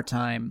up one more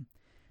time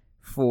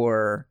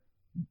for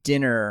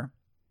dinner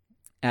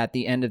at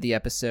the end of the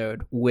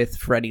episode with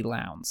Freddie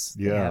Lounds.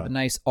 Yeah. They have a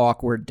nice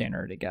awkward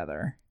dinner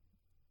together.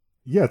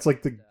 Yeah, it's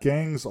like the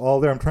gang's all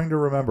there. I'm trying to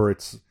remember.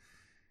 It's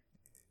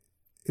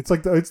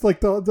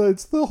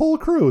the whole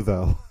crew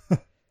though.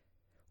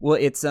 Well,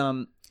 it's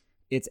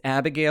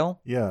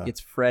Abigail. Yeah. It's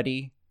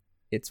Freddie.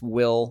 It's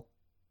Will,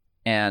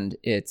 and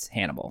it's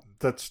Hannibal.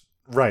 That's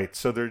right.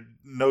 So there's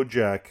no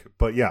Jack,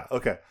 but yeah,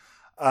 okay.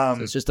 So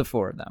it's just the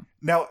four of them.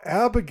 Now,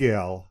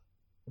 Abigail,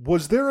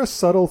 was there a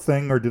subtle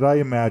thing, or did I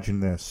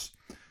imagine this,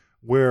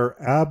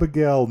 where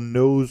Abigail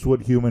knows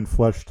what human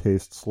flesh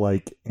tastes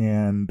like,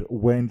 and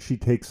when she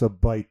takes a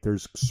bite,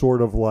 there's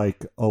sort of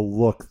like a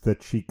look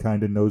that she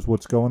kind of knows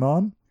what's going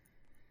on?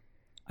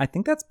 I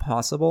think that's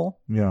possible.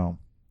 Yeah.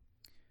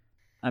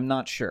 I'm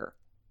not sure.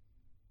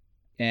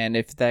 And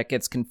if that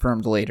gets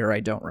confirmed later, I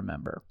don't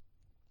remember.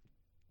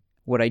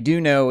 What I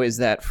do know is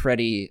that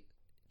Freddie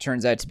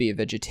turns out to be a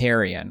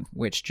vegetarian,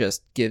 which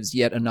just gives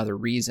yet another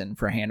reason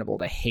for Hannibal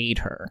to hate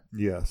her.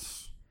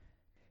 Yes.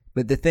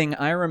 But the thing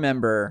I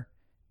remember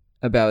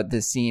about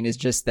this scene is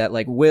just that,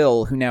 like,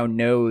 Will, who now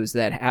knows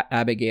that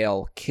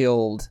Abigail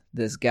killed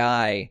this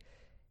guy,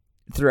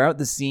 throughout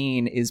the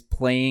scene is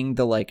playing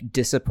the, like,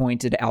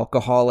 disappointed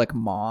alcoholic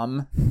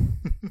mom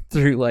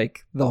through,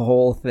 like, the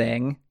whole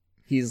thing.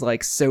 He's,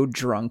 like, so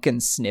drunk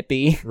and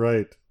snippy.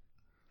 Right.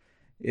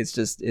 It's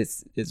just,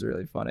 it's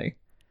really funny.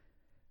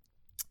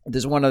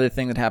 There's one other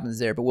thing that happens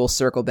there, but we'll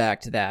circle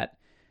back to that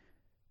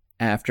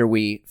after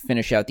we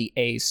finish out the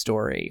A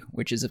story,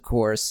 which is, of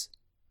course,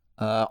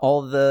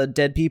 all the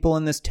dead people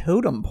in this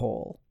totem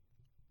pole.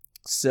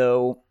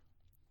 So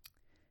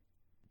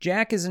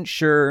Jack isn't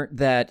sure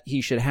that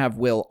he should have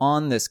Will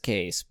on this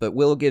case, but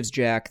Will gives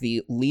Jack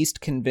the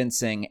least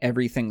convincing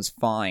 "everything's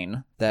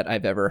fine" that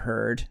I've ever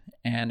heard,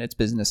 and it's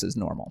business as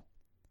normal.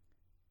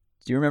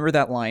 Do you remember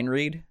that line,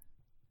 Reed?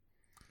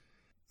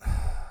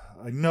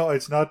 No,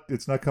 it's not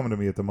coming to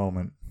me at the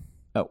moment.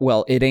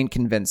 Well, it ain't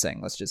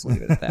convincing. Let's just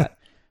leave it at that.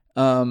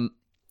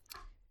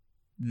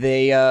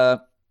 They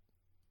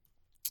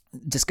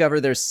discover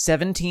there's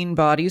 17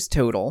 bodies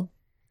total.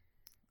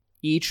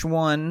 Each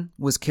one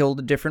was killed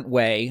a different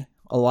way.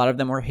 A lot of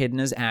them were hidden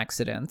as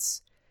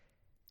accidents.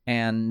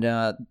 And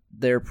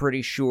they're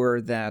pretty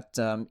sure that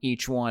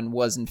each one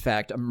was, in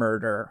fact, a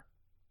murder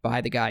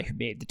by the guy who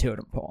made the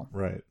totem pole.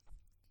 Right.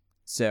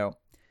 So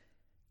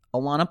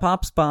Alana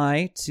pops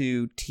by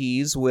to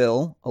tease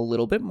Will a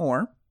little bit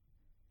more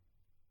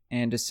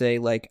and to say,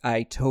 like,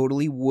 I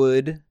totally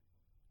would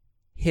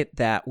hit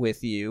that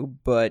with you,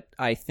 but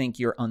I think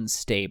you're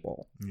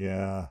unstable.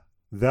 Yeah,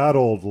 that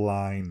old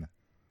line.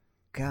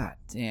 God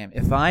damn.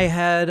 If I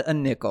had a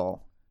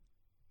nickel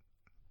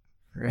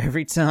for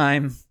every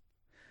time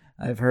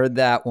I've heard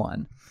that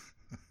one,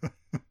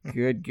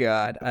 good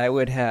God, I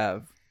would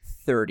have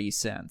 30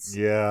 cents.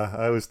 Yeah,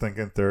 I was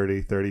thinking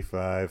 30,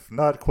 35.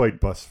 Not quite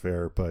bus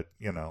fare, but,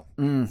 you know.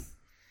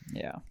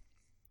 Yeah.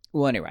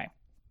 Well, anyway.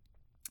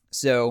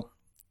 So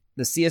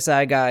the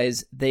CSI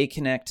guys, they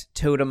connect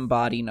totem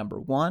body number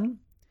 1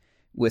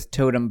 with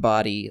totem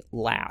body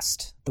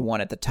last, the one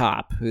at the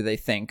top, who they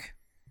think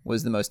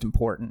was the most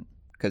important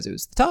because it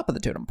was the top of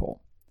the totem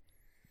pole.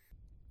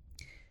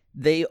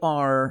 They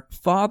are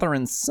father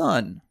and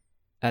son,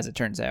 as it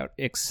turns out,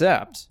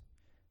 except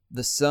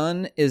the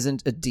son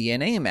isn't a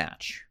DNA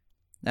match.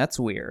 That's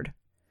weird.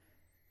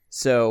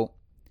 So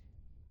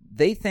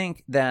they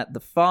think that the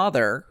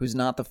father, who's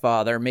not the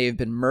father, may have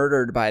been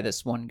murdered by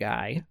this one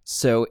guy.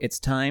 So it's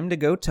time to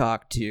go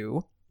talk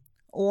to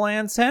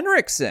Lance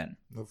Henriksen.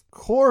 Of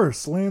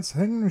course, Lance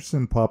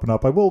Henriksen popping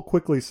up. I will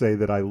quickly say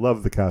that I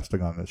love the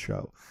casting on this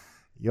show.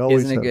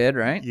 Isn't it good,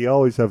 right? You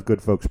always have good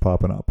folks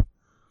popping up.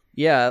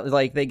 Yeah,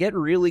 like they get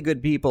really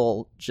good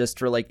people just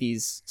for like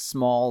these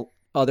small,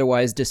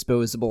 otherwise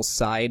disposable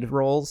side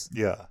roles.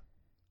 Yeah.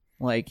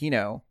 Like, you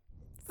know,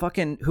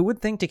 fucking, who would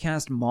think to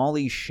cast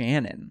Molly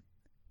Shannon?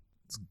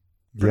 It's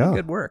pretty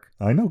good work.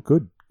 I know.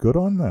 Good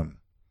on them.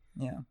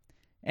 Yeah.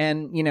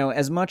 And, you know,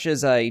 as much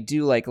as I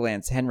do like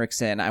Lance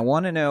Henriksen, I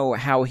want to know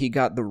how he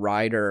got the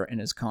rider in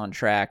his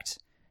contract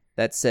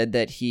that said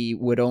that he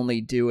would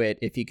only do it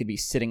if he could be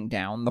sitting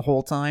down the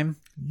whole time.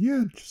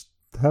 Yeah, just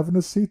having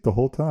a seat the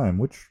whole time,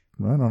 which,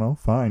 I don't know,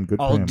 fine, good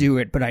for him. I'll do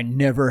it, but I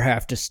never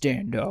have to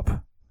stand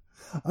up.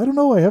 I don't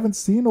know, I haven't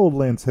seen old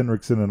Lance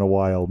Henriksen in a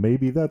while.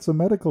 Maybe that's a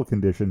medical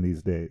condition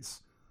these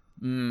days.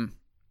 No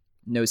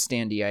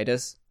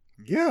standyitis?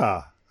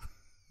 Yeah.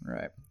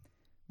 Right.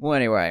 Well,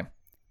 anyway,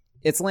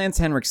 it's Lance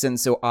Henriksen,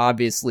 so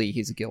obviously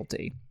he's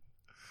guilty.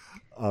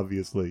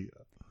 Obviously.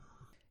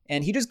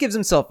 And he just gives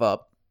himself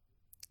up.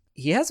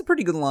 he has a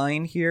pretty good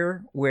line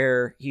here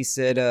where he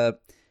said,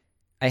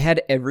 I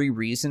had every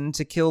reason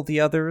to kill the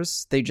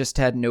others. They just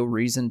had no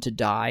reason to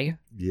die.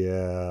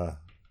 Yeah.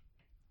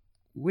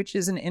 Which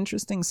is an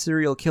interesting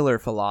serial killer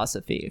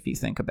philosophy, if you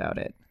think about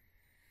it.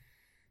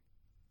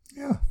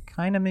 Yeah.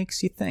 Kind of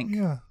makes you think.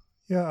 Yeah.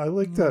 Yeah, I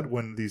like that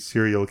when these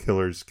serial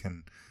killers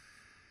can,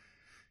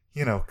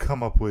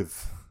 come up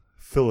with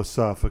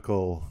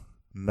philosophical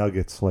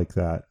nuggets like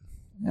that.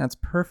 That's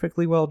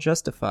perfectly well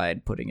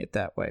justified, putting it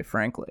that way,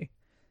 frankly.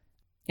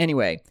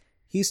 Anyway,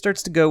 he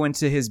starts to go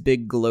into his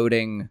big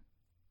gloating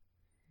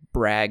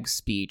brag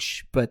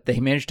speech, but they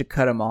managed to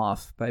cut him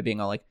off by being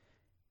all like,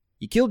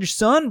 "You killed your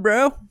son,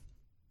 bro.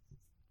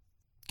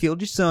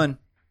 Killed your son.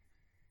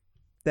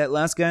 That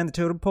last guy on the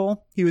totem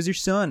pole, he was your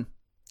son.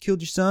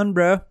 Killed your son,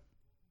 bro."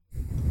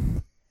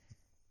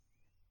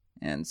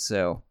 And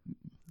so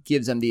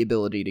gives them the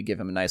ability to give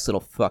him a nice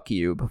little fuck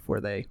you before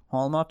they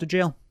haul him off to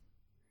jail.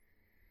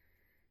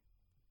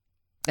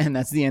 And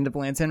that's the end of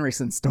Lance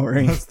Henriksen's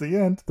story. That's the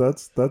end.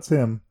 That's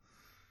him.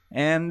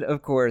 And,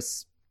 of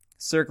course,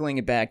 circling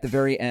it back, the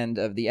very end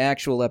of the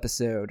actual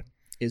episode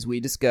is we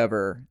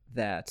discover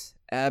that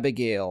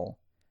Abigail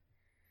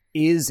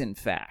is, in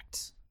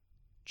fact,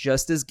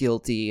 just as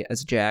guilty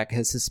as Jack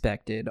has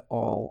suspected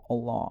all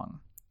along.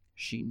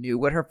 She knew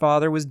what her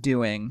father was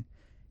doing,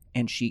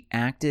 and she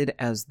acted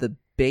as the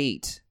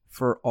bait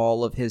for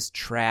all of his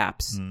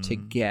traps to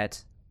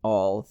get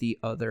all the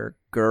other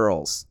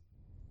girls.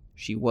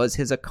 She was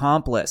his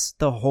accomplice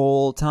the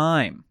whole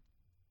time.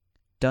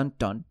 Dun,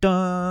 dun,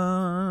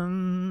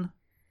 dun.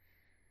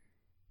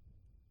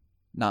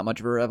 Not much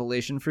of a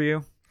revelation for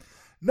you?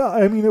 No,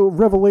 I mean,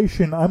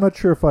 revelation, I'm not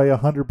sure if I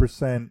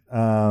 100%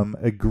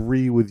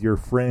 agree with your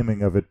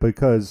framing of it,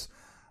 because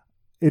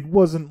it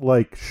wasn't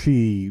like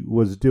she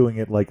was doing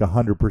it like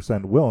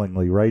 100%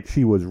 willingly, right?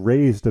 She was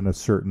raised in a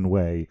certain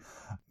way.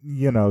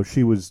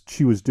 She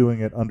was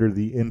doing it under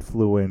the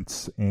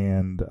influence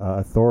and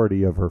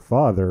authority of her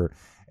father,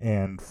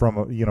 and from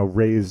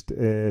raised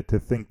to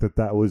think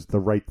that was the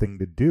right thing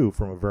to do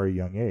from a very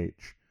young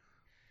age.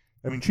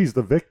 I mean, she's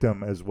the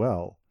victim as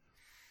well.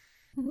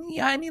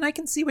 Yeah, I mean, I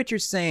can see what you're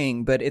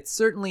saying, but it's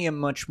certainly a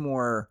much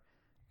more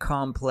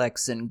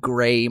complex and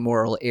gray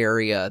moral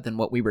area than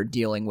what we were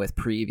dealing with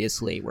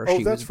previously, where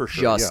she was for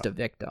sure. just a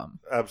victim.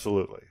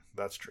 Absolutely.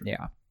 That's true.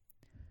 Yeah.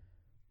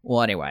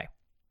 Well, anyway,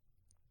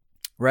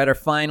 we're at our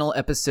final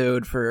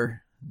episode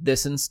for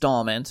this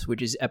installment,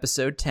 which is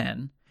episode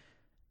 10,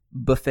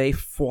 Buffet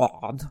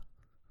Froid.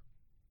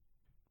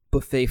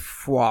 Buffet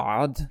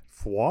Froid.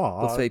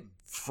 Buffet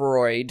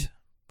Freud.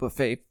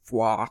 Buffet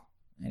Froid.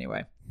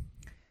 Anyway.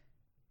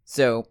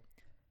 So,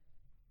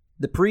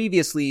 the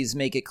previouslys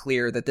make it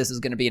clear that this is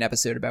going to be an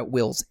episode about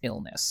Will's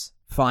illness.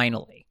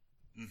 Finally.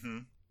 Mm-hmm.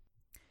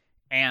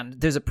 And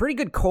there's a pretty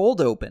good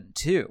cold open,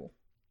 too.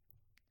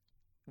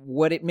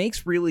 What it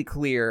makes really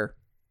clear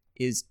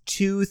is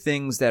two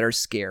things that are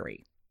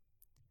scary.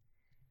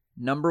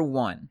 Number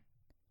one,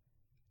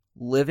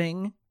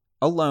 living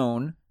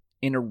alone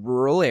in a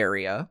rural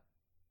area.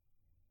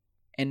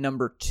 And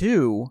number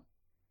two,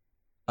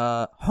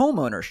 home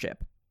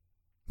ownership.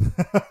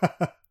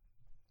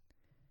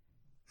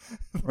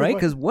 Right?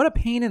 Because what a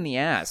pain in the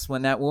ass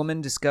when that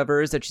woman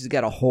discovers that she's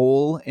got a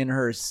hole in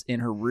her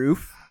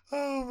roof.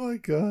 Oh my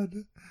god.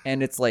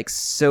 And it's like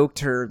soaked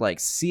her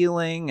like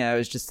ceiling. I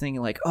was just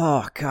thinking like,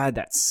 oh god,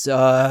 that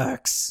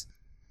sucks.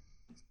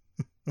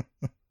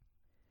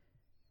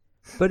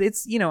 But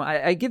it's,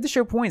 I give the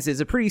show points.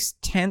 It's a pretty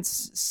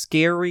tense,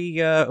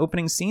 scary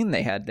opening scene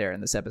they had there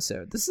in this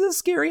episode. This is a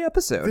scary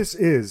episode. This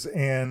is,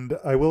 and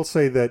I will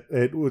say that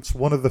it's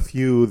one of the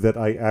few that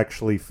I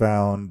actually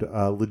found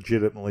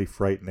legitimately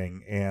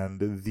frightening.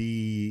 And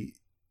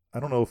I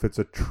don't know if it's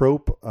a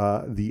trope,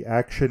 the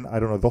action, I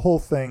don't know, the whole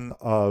thing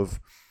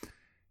of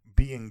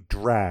being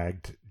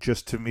dragged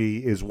just to me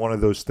is one of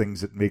those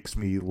things that makes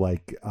me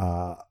like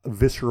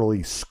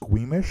viscerally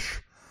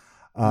squeamish.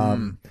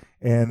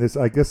 And this,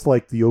 I guess,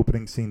 like the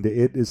opening scene to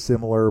it is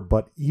similar,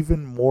 but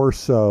even more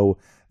so,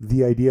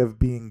 the idea of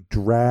being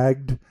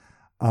dragged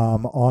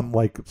on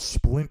like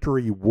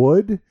splintery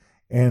wood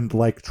and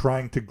like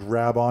trying to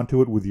grab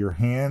onto it with your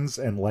hands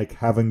and like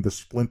having the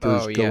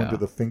splinters go into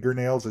the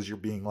fingernails as you're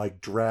being like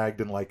dragged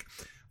and like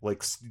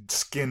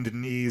skinned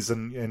knees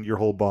and your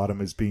whole bottom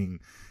is being,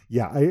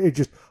 it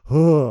just.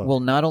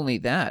 Well, not only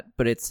that,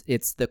 but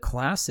it's the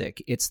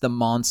classic. It's the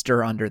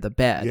monster under the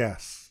bed.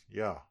 Yes.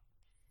 Yeah.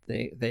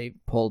 They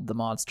pulled the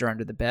monster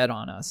under the bed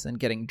on us and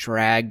getting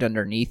dragged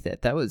underneath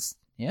it. That was,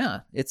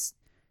 it's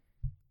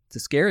a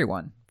scary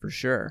one for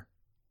sure.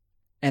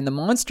 And the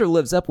monster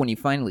lives up when you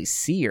finally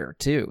see her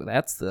too.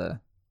 That's the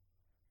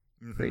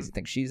crazy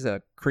thing. She's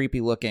a creepy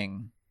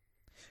looking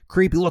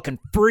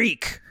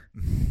freak.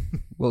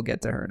 We'll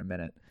get to her in a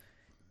minute.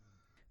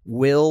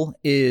 Will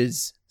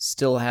is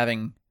still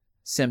having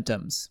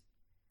symptoms.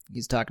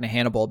 He's talking to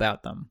Hannibal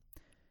about them.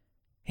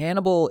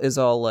 Hannibal is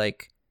all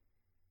like,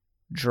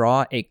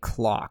 draw a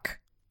clock.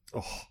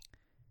 Oh.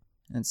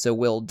 And so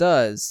Will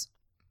does.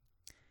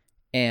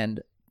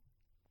 And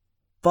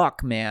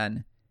fuck,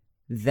 man,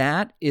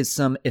 That is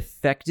some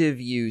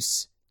effective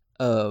use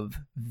of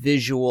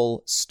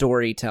visual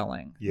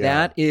storytelling. Yeah.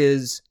 That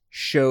is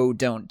show,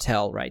 don't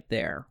tell right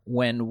there.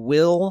 When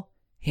Will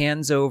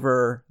hands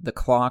over the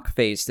clock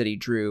face that he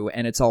drew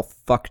and it's all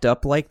fucked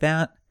up like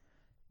that,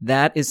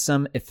 that is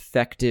some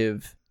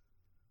effective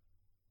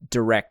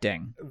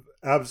directing.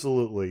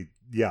 Absolutely.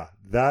 Yeah.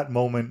 That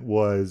moment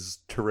was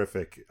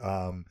terrific.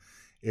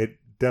 It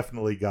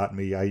definitely got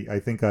me. I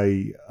think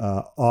I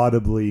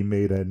audibly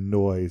made a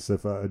noise,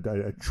 if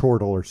a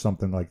chortle or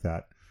something like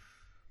that.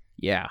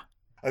 Yeah.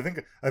 I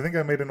think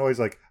I made a noise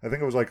like, I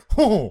think it was like,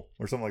 ho,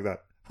 or something like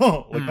that.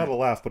 Huh, like not a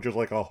laugh, but just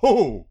like a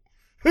ho.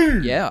 Hey,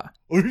 yeah.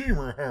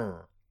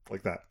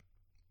 Like that.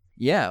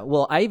 Yeah.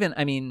 Well, I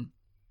mean,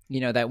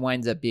 that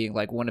winds up being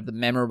like one of the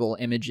memorable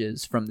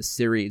images from the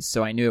series,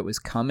 so I knew it was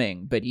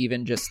coming, but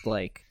even just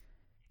like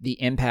the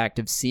impact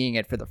of seeing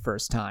it for the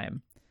first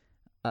time,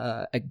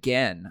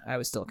 again, I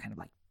was still kind of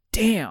like,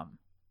 damn,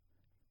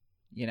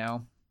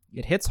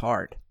 it hits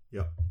hard.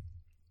 Yeah.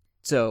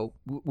 So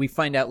we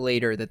find out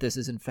later that this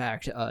is in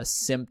fact a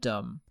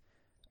symptom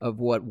of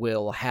what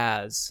Will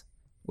has,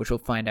 which we'll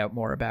find out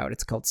more about.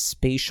 It's called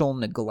spatial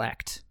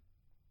neglect.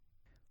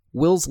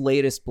 Will's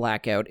latest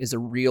blackout is a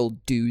real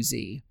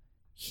doozy.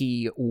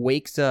 He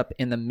wakes up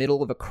in the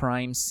middle of a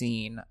crime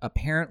scene,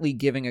 apparently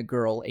giving a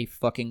girl a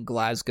fucking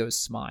Glasgow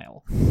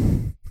smile.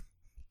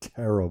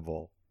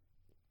 Terrible.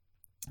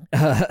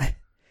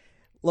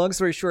 Long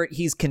story short,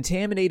 he's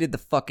contaminated the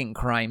fucking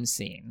crime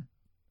scene.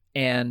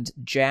 And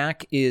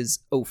Jack is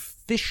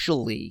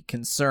officially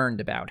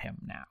concerned about him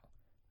now.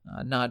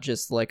 Not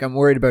just like, I'm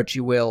worried about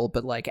you, Will,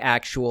 but like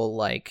actual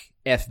like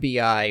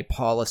FBI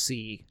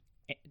policy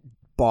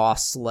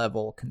boss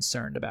level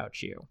concerned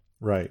about you.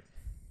 Right.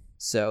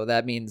 So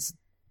that means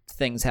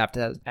things have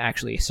to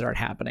actually start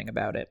happening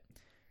about it.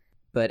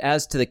 But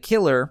as to the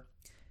killer,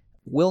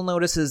 Will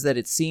notices that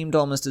it seemed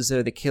almost as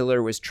though the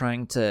killer was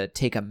trying to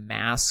take a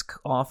mask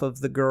off of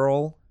the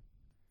girl.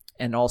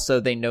 And also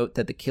they note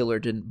that the killer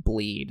didn't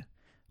bleed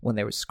when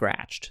they were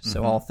scratched.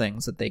 So all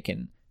things that they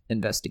can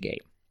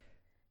investigate.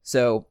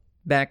 So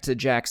back to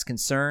Jack's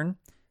concern.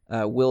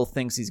 Will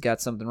thinks he's got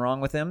something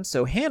wrong with him.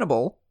 So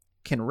Hannibal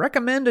can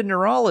recommend a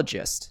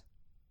neurologist.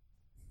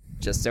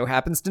 Just so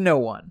happens to know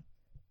one.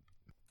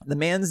 The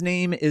man's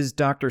name is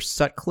Dr.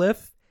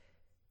 Sutcliffe.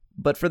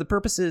 But for the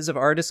purposes of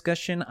our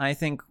discussion, I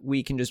think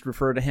we can just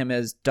refer to him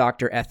as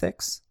Dr.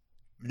 Ethics.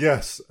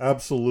 Yes,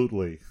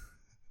 absolutely.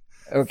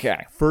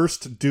 Okay.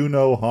 First, do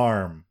no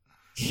harm.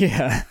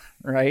 Yeah,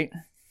 right?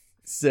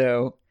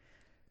 So,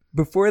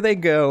 before they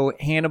go,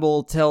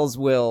 Hannibal tells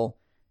Will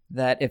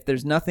that if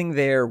there's nothing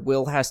there,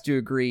 Will has to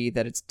agree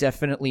that it's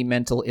definitely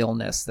mental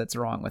illness that's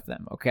wrong with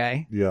them,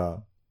 okay? Yeah.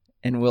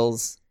 And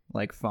Will's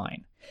like,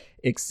 fine.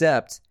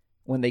 Except,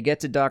 when they get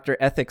to Dr.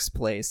 Ethics'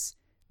 place,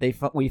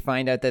 we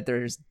find out that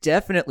there's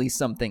definitely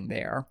something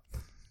there.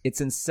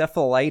 It's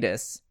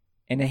encephalitis.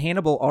 And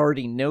Hannibal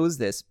already knows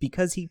this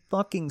because he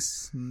fucking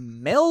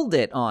smelled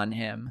it on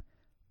him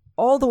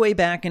all the way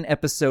back in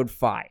episode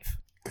 5.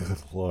 Good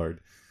Lord.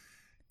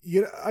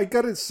 I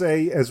gotta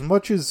say, as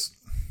much as...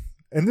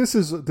 And this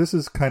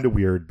is kind of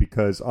weird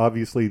because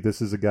obviously this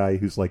is a guy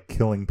who's like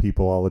killing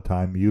people all the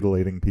time,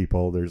 mutilating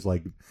people. There's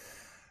like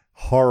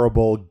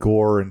horrible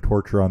gore and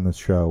torture on this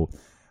show.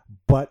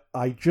 But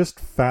I just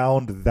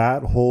found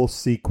that whole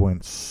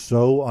sequence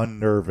so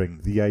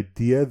unnerving. The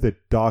idea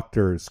that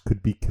doctors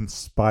could be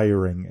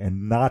conspiring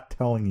and not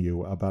telling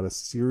you about a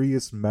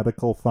serious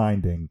medical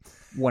finding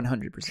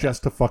 100%.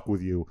 just to fuck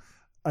with you.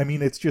 I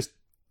mean, it's just,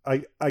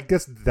 I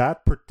guess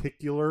that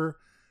particular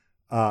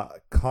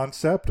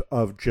concept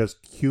of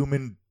just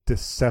human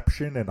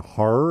deception and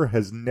horror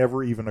has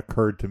never even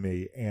occurred to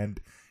me.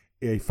 And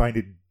I find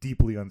it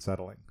deeply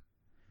unsettling.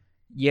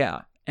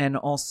 Yeah. And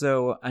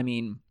also, I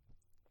mean...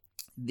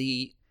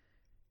 The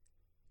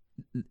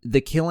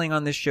killing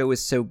on this show is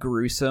so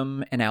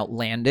gruesome and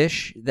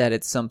outlandish that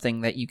it's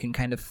something that you can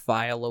kind of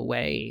file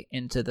away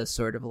into the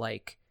sort of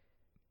like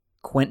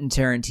Quentin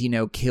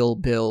Tarantino Kill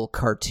Bill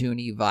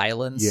cartoony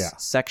violence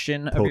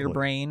section of your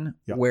brain,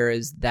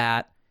 whereas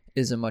that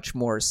is a much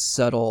more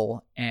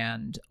subtle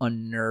and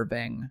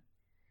unnerving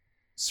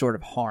sort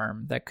of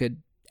harm that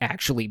could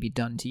actually be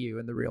done to you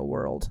in the real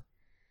world.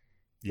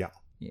 Yeah.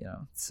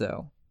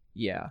 So,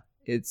 yeah,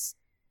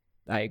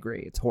 I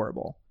agree. It's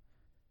horrible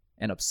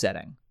and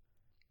upsetting.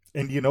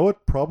 And you know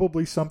what?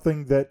 Probably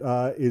something that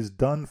is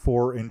done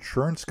for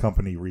insurance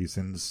company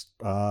reasons.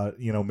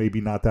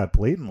 Maybe not that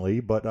blatantly,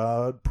 but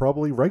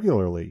probably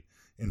regularly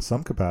in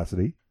some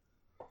capacity.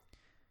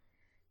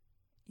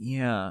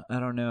 Yeah, I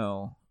don't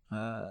know.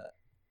 I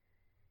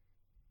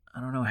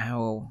don't know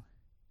how...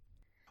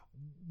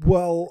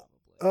 Well,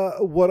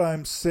 what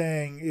I'm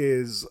saying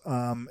is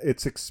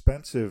it's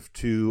expensive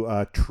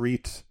to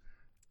treat...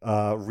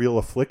 real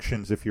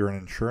afflictions if you're an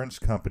insurance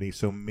company.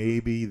 So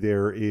maybe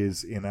there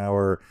is in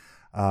our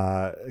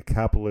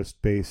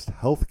capitalist-based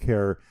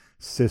healthcare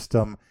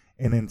system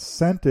an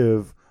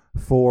incentive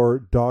for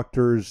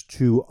doctors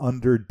to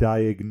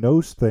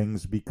underdiagnose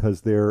things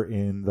because they're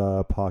in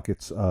the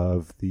pockets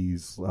of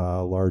these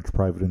large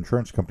private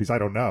insurance companies. I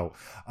don't know.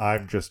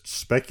 I'm just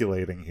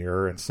speculating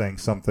here and saying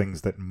some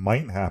things that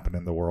might happen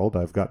in the world.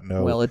 I've got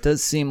no... Well, it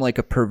does seem like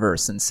a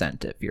perverse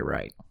incentive. You're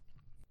right.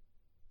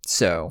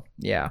 So,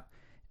 yeah.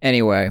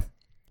 Anyway,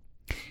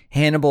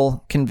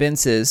 Hannibal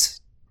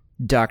convinces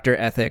Dr.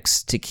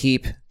 Ethics to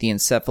keep the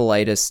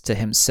encephalitis to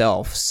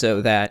himself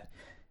so that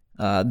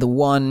the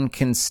one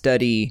can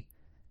study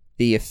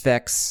the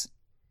effects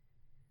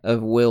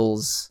of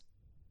Will's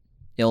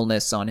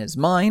illness on his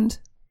mind,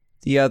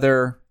 the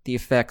other, the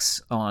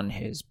effects on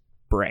his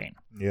brain.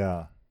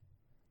 Yeah.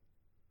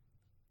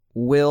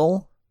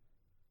 Will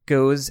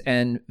goes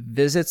and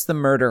visits the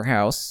murder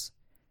house,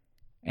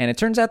 and it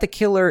turns out the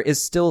killer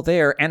is still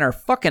there, and her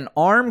fucking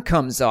arm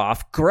comes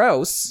off.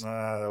 Gross.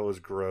 That was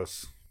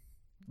gross.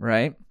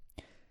 Right?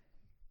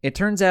 It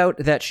turns out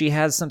that she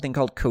has something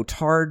called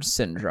Cotard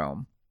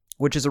syndrome,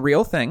 which is a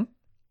real thing.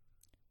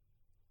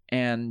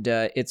 And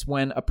it's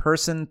when a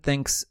person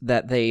thinks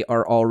that they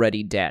are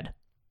already dead.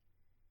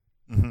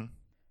 Mm-hmm.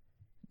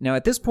 Now,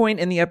 at this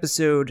point in the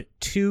episode,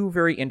 two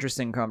very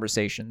interesting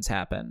conversations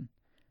happen.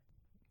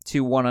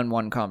 Two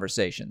one-on-one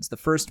conversations. The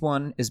first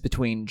one is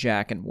between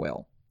Jack and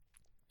Will.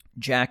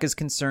 Jack is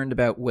concerned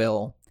about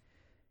Will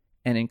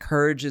and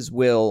encourages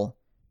Will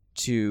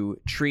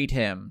to treat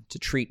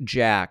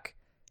Jack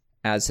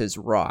as his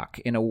rock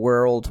in a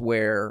world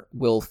where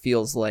Will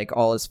feels like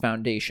all his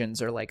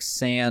foundations are like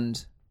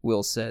sand.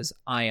 Will says,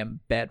 I am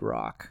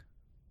bedrock.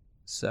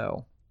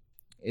 So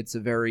it's a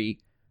very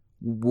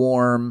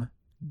warm,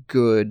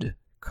 good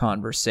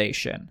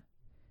conversation.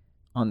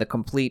 On the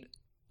complete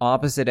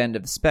opposite end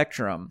of the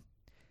spectrum,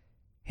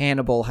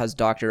 Hannibal has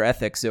Dr.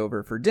 Ethics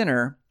over for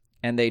dinner,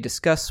 and they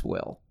discuss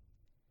Will.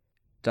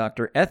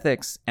 Dr.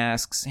 Ethics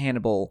asks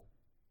Hannibal,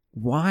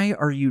 why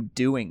are you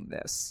doing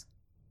this?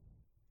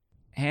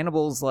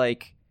 Hannibal's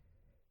like,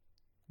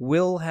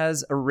 Will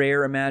has a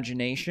rare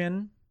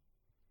imagination.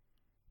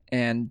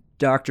 And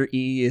Dr.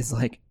 E is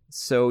like,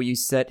 so you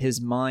set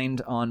his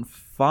mind on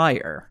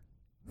fire.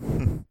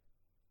 And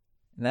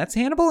that's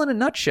Hannibal in a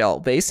nutshell,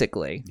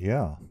 basically.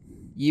 Yeah.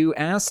 You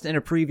asked in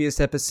a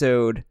previous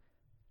episode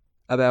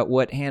about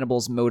what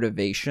Hannibal's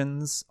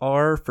motivations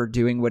are for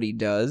doing what he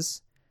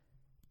does.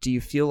 Do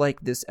you feel like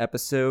this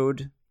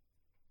episode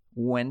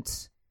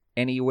went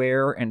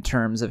anywhere in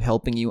terms of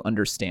helping you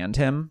understand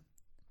him?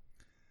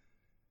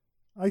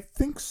 I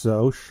think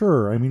so,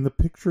 sure. I mean, the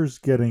picture's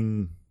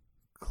getting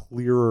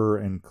clearer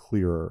and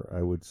clearer,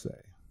 I would say.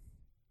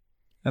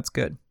 That's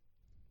good.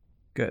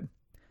 Good.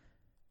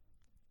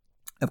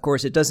 Of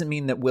course, it doesn't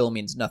mean that Will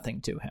means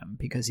nothing to him,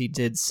 because he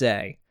did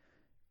say,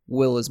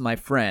 Will is my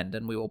friend,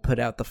 and we will put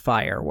out the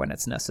fire when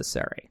it's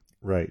necessary.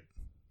 Right.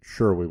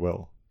 Sure we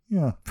will.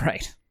 Yeah.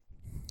 Right.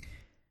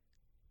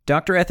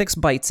 Dr. Ethics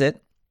bites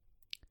it.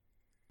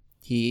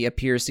 He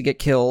appears to get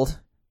killed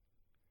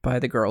by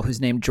the girl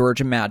who's named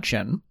Georgia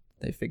Madchen.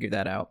 They figured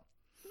that out.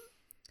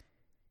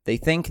 They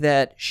think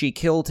that she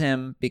killed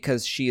him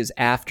because she is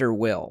after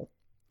Will.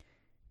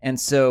 And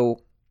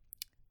so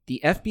the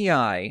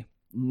FBI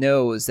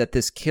knows that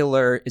this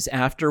killer is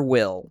after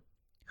Will,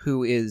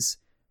 who is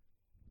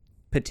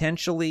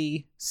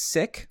potentially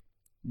sick,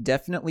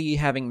 definitely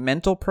having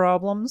mental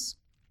problems,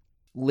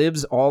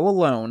 lives all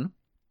alone,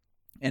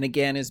 and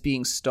again is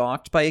being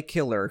stalked by a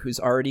killer who's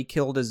already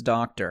killed his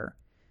doctor.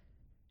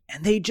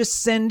 And they just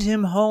send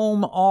him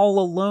home all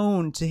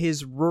alone to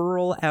his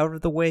rural,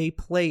 out-of-the-way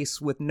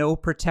place with no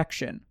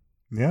protection.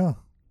 Yeah.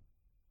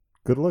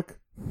 Good look.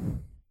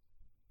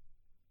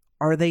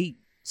 Are they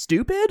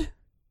stupid?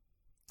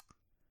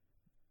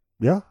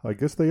 Yeah, I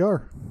guess they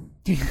are.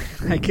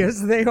 I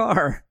guess they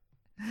are.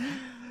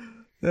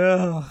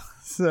 Oh,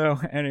 so,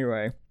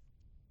 anyway.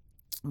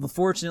 Well,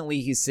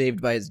 fortunately, he's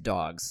saved by his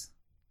dogs.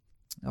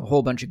 A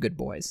whole bunch of good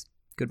boys.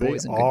 Good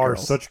boys and good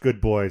girls. They are such good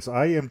boys.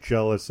 I am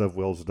jealous of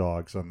Will's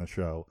dogs on the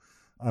show.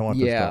 I want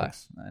those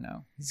dogs. Yeah, I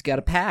know. He's got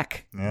a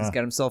pack. Yeah. He's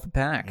got himself a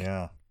pack.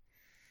 Yeah.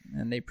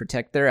 And they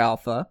protect their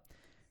alpha.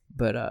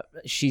 But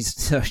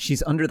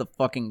she's under the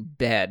fucking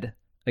bed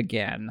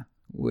again,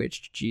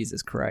 which,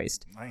 Jesus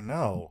Christ. I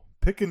know.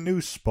 Pick a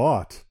new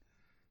spot.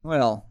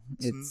 Well,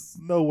 it's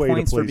no way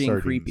points to play for being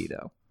sardines. creepy,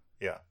 though.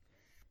 Yeah.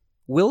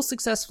 Will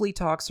successfully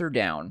talks her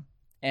down,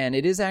 and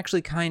it is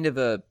actually kind of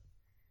a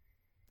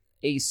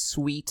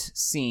sweet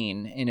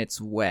scene in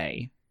its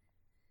way.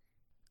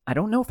 I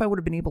don't know if I would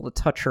have been able to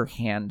touch her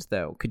hand,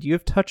 though. Could you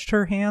have touched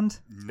her hand?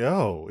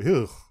 No.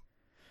 Ew.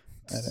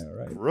 I know,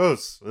 right?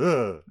 Gross.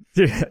 Ugh.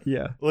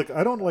 Yeah. Look,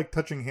 I don't like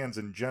touching hands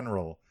in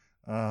general.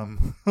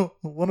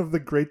 One of the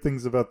great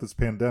things about this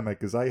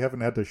pandemic is I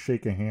haven't had to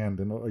shake a hand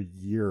in a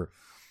year.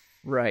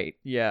 Right.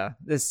 Yeah.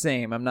 The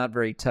same. I'm not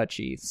very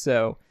touchy,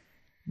 so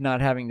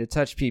not having to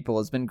touch people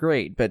has been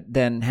great, but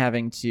then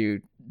having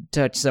to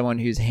touch someone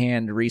whose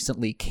hand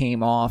recently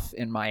came off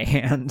in my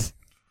hand,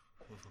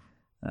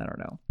 I don't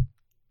know.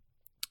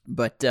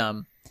 But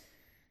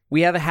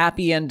we have a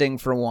happy ending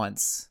for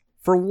once.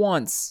 For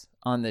once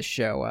on this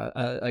show,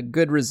 a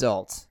good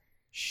result.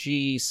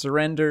 She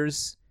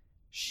surrenders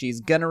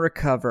She's gonna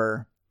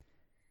recover,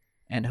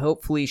 and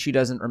hopefully she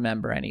doesn't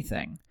remember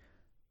anything.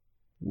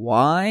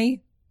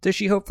 Why does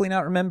she hopefully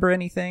not remember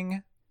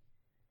anything?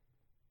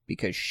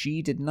 Because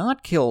she did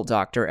not kill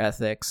Dr.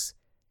 Ethics.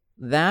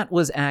 That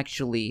was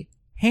actually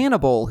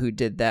Hannibal who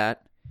did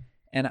that.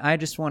 And I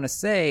just want to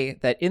say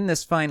that in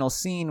this final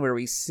scene where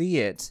we see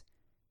it,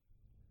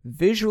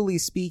 visually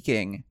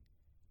speaking,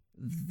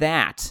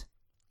 that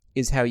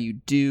is how you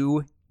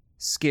do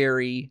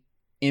scary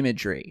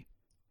imagery.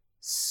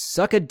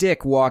 Suck a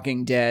dick,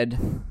 Walking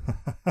Dead.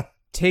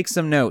 Take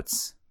some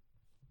notes.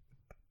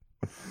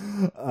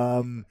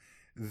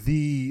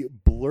 The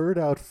blurred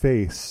out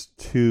face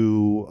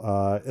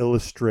to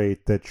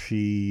illustrate that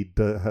she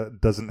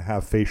doesn't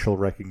have facial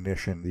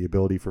recognition, the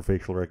ability for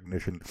facial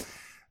recognition.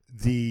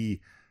 And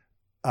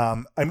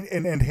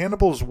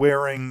Hannibal's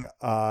wearing,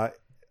 I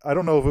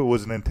don't know if it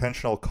was an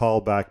intentional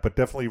callback, but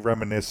definitely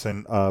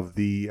reminiscent of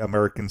the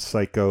American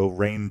Psycho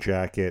rain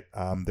jacket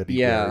that he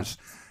wears.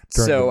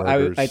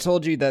 So I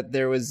told you that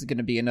there was going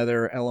to be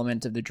another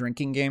element of the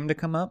drinking game to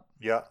come up.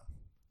 Yeah.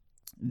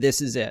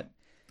 This is it.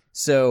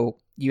 So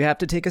you have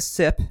to take a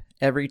sip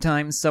every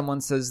time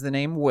someone says the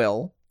name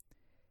Will.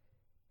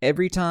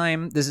 Every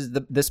time,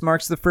 this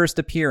marks the first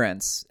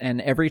appearance,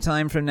 and every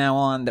time from now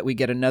on that we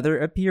get another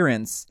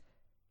appearance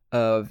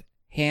of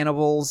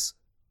Hannibal's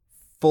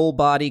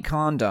full-body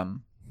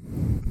condom,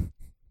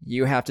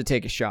 you have to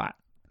take a shot.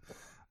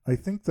 I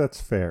think that's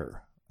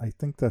fair.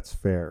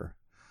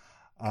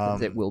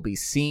 It will be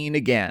seen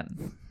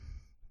again.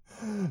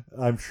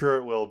 I'm sure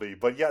it will be.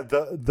 But yeah,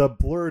 the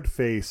blurred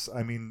face,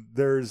 I mean,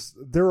 there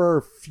are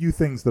a few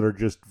things that are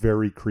just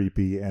very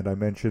creepy, and I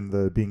mentioned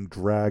the being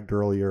dragged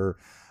earlier,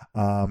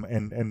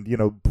 and you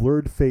know,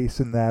 blurred face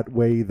in that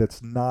way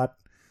that's not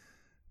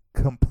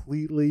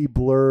completely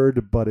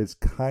blurred, but it's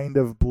kind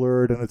of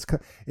blurred, and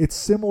it's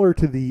similar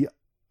to the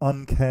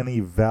uncanny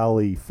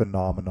valley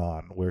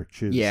phenomenon,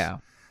 which is,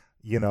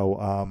 you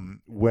know,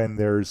 when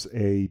there's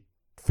a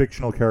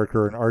fictional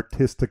character, an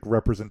artistic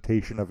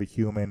representation of a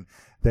human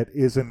that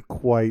isn't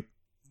quite,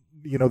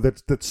 you know,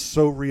 that's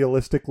so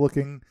realistic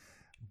looking,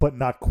 but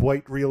not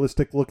quite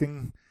realistic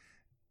looking,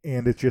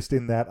 and it's just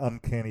in that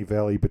uncanny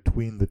valley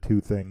between the two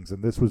things.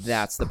 And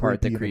that's the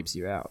part that creeps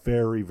you out.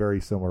 Very,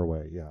 very similar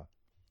way, yeah.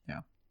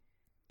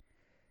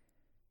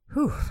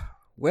 Whew.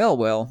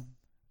 Well,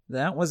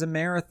 that was a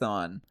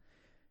marathon.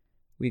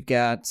 We've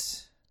got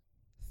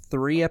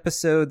 3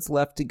 episodes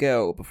left to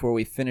go before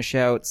we finish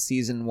out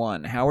season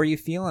 1. How are you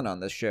feeling on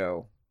the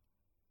show?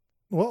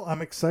 Well,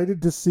 I'm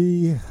excited to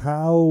see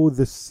how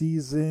the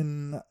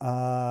season,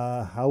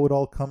 how it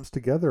all comes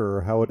together, or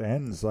how it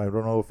ends. I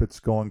don't know if it's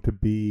going to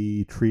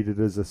be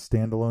treated as a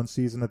standalone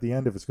season at the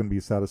end, if it's going to be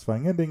a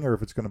satisfying ending, or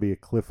if it's going to be a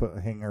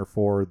cliffhanger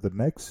for the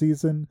next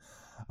season.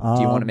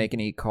 Do you want to make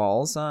any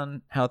calls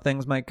on how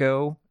things might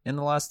go in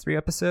the last 3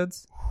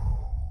 episodes?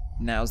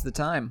 Now's the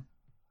time.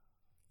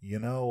 You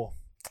know...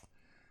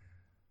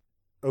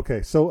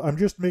 Okay, so I'm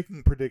just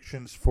making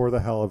predictions for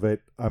the hell of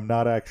it. I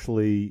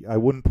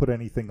wouldn't put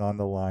anything on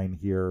the line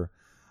here.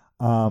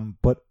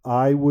 But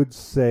I would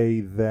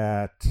say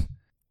that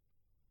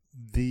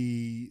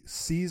the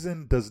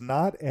season does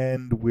not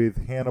end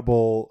with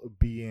Hannibal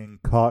being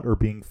caught or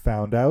being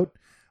found out,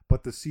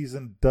 but the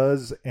season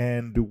does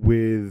end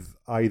with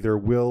either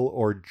Will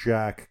or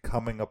Jack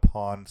coming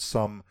upon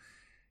some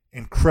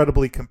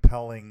incredibly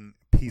compelling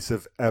piece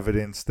of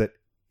evidence that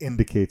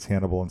indicates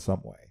Hannibal in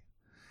some way.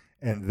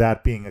 And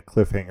that being a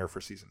cliffhanger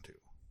for season 2.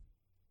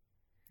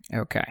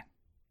 Okay.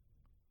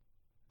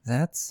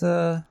 That's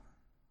a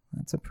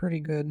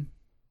pretty good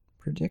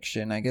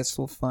prediction. I guess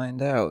we'll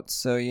find out.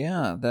 So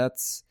yeah,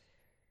 that's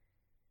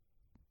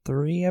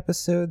 3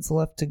 episodes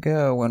left to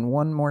go and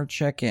 1 more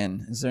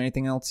check-in. Is there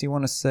anything else you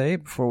want to say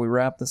before we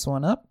wrap this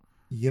one up?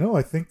 You know,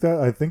 I think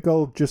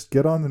I'll just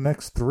get on the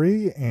next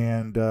 3,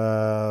 and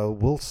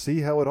we'll see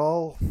how it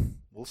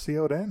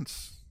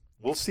ends.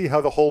 We'll see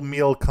how the whole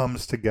meal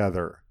comes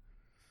together.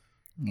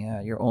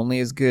 Yeah, you're only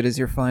as good as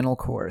your final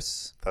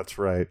course. That's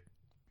right.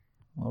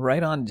 Well,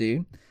 right on,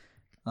 dude.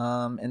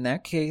 In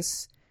that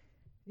case,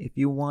 if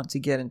you want to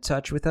get in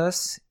touch with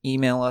us,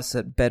 email us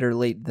at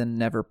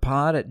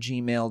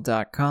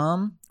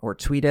betterlatethanneverpod@gmail.com or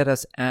tweet at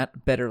us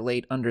at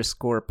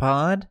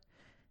betterlate_pod.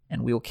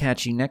 And we'll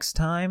catch you next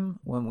time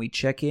when we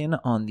check in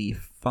on the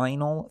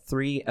final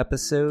 3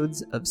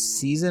 episodes of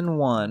Season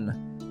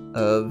 1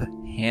 of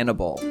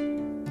Hannibal.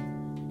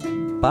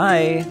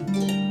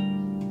 Bye!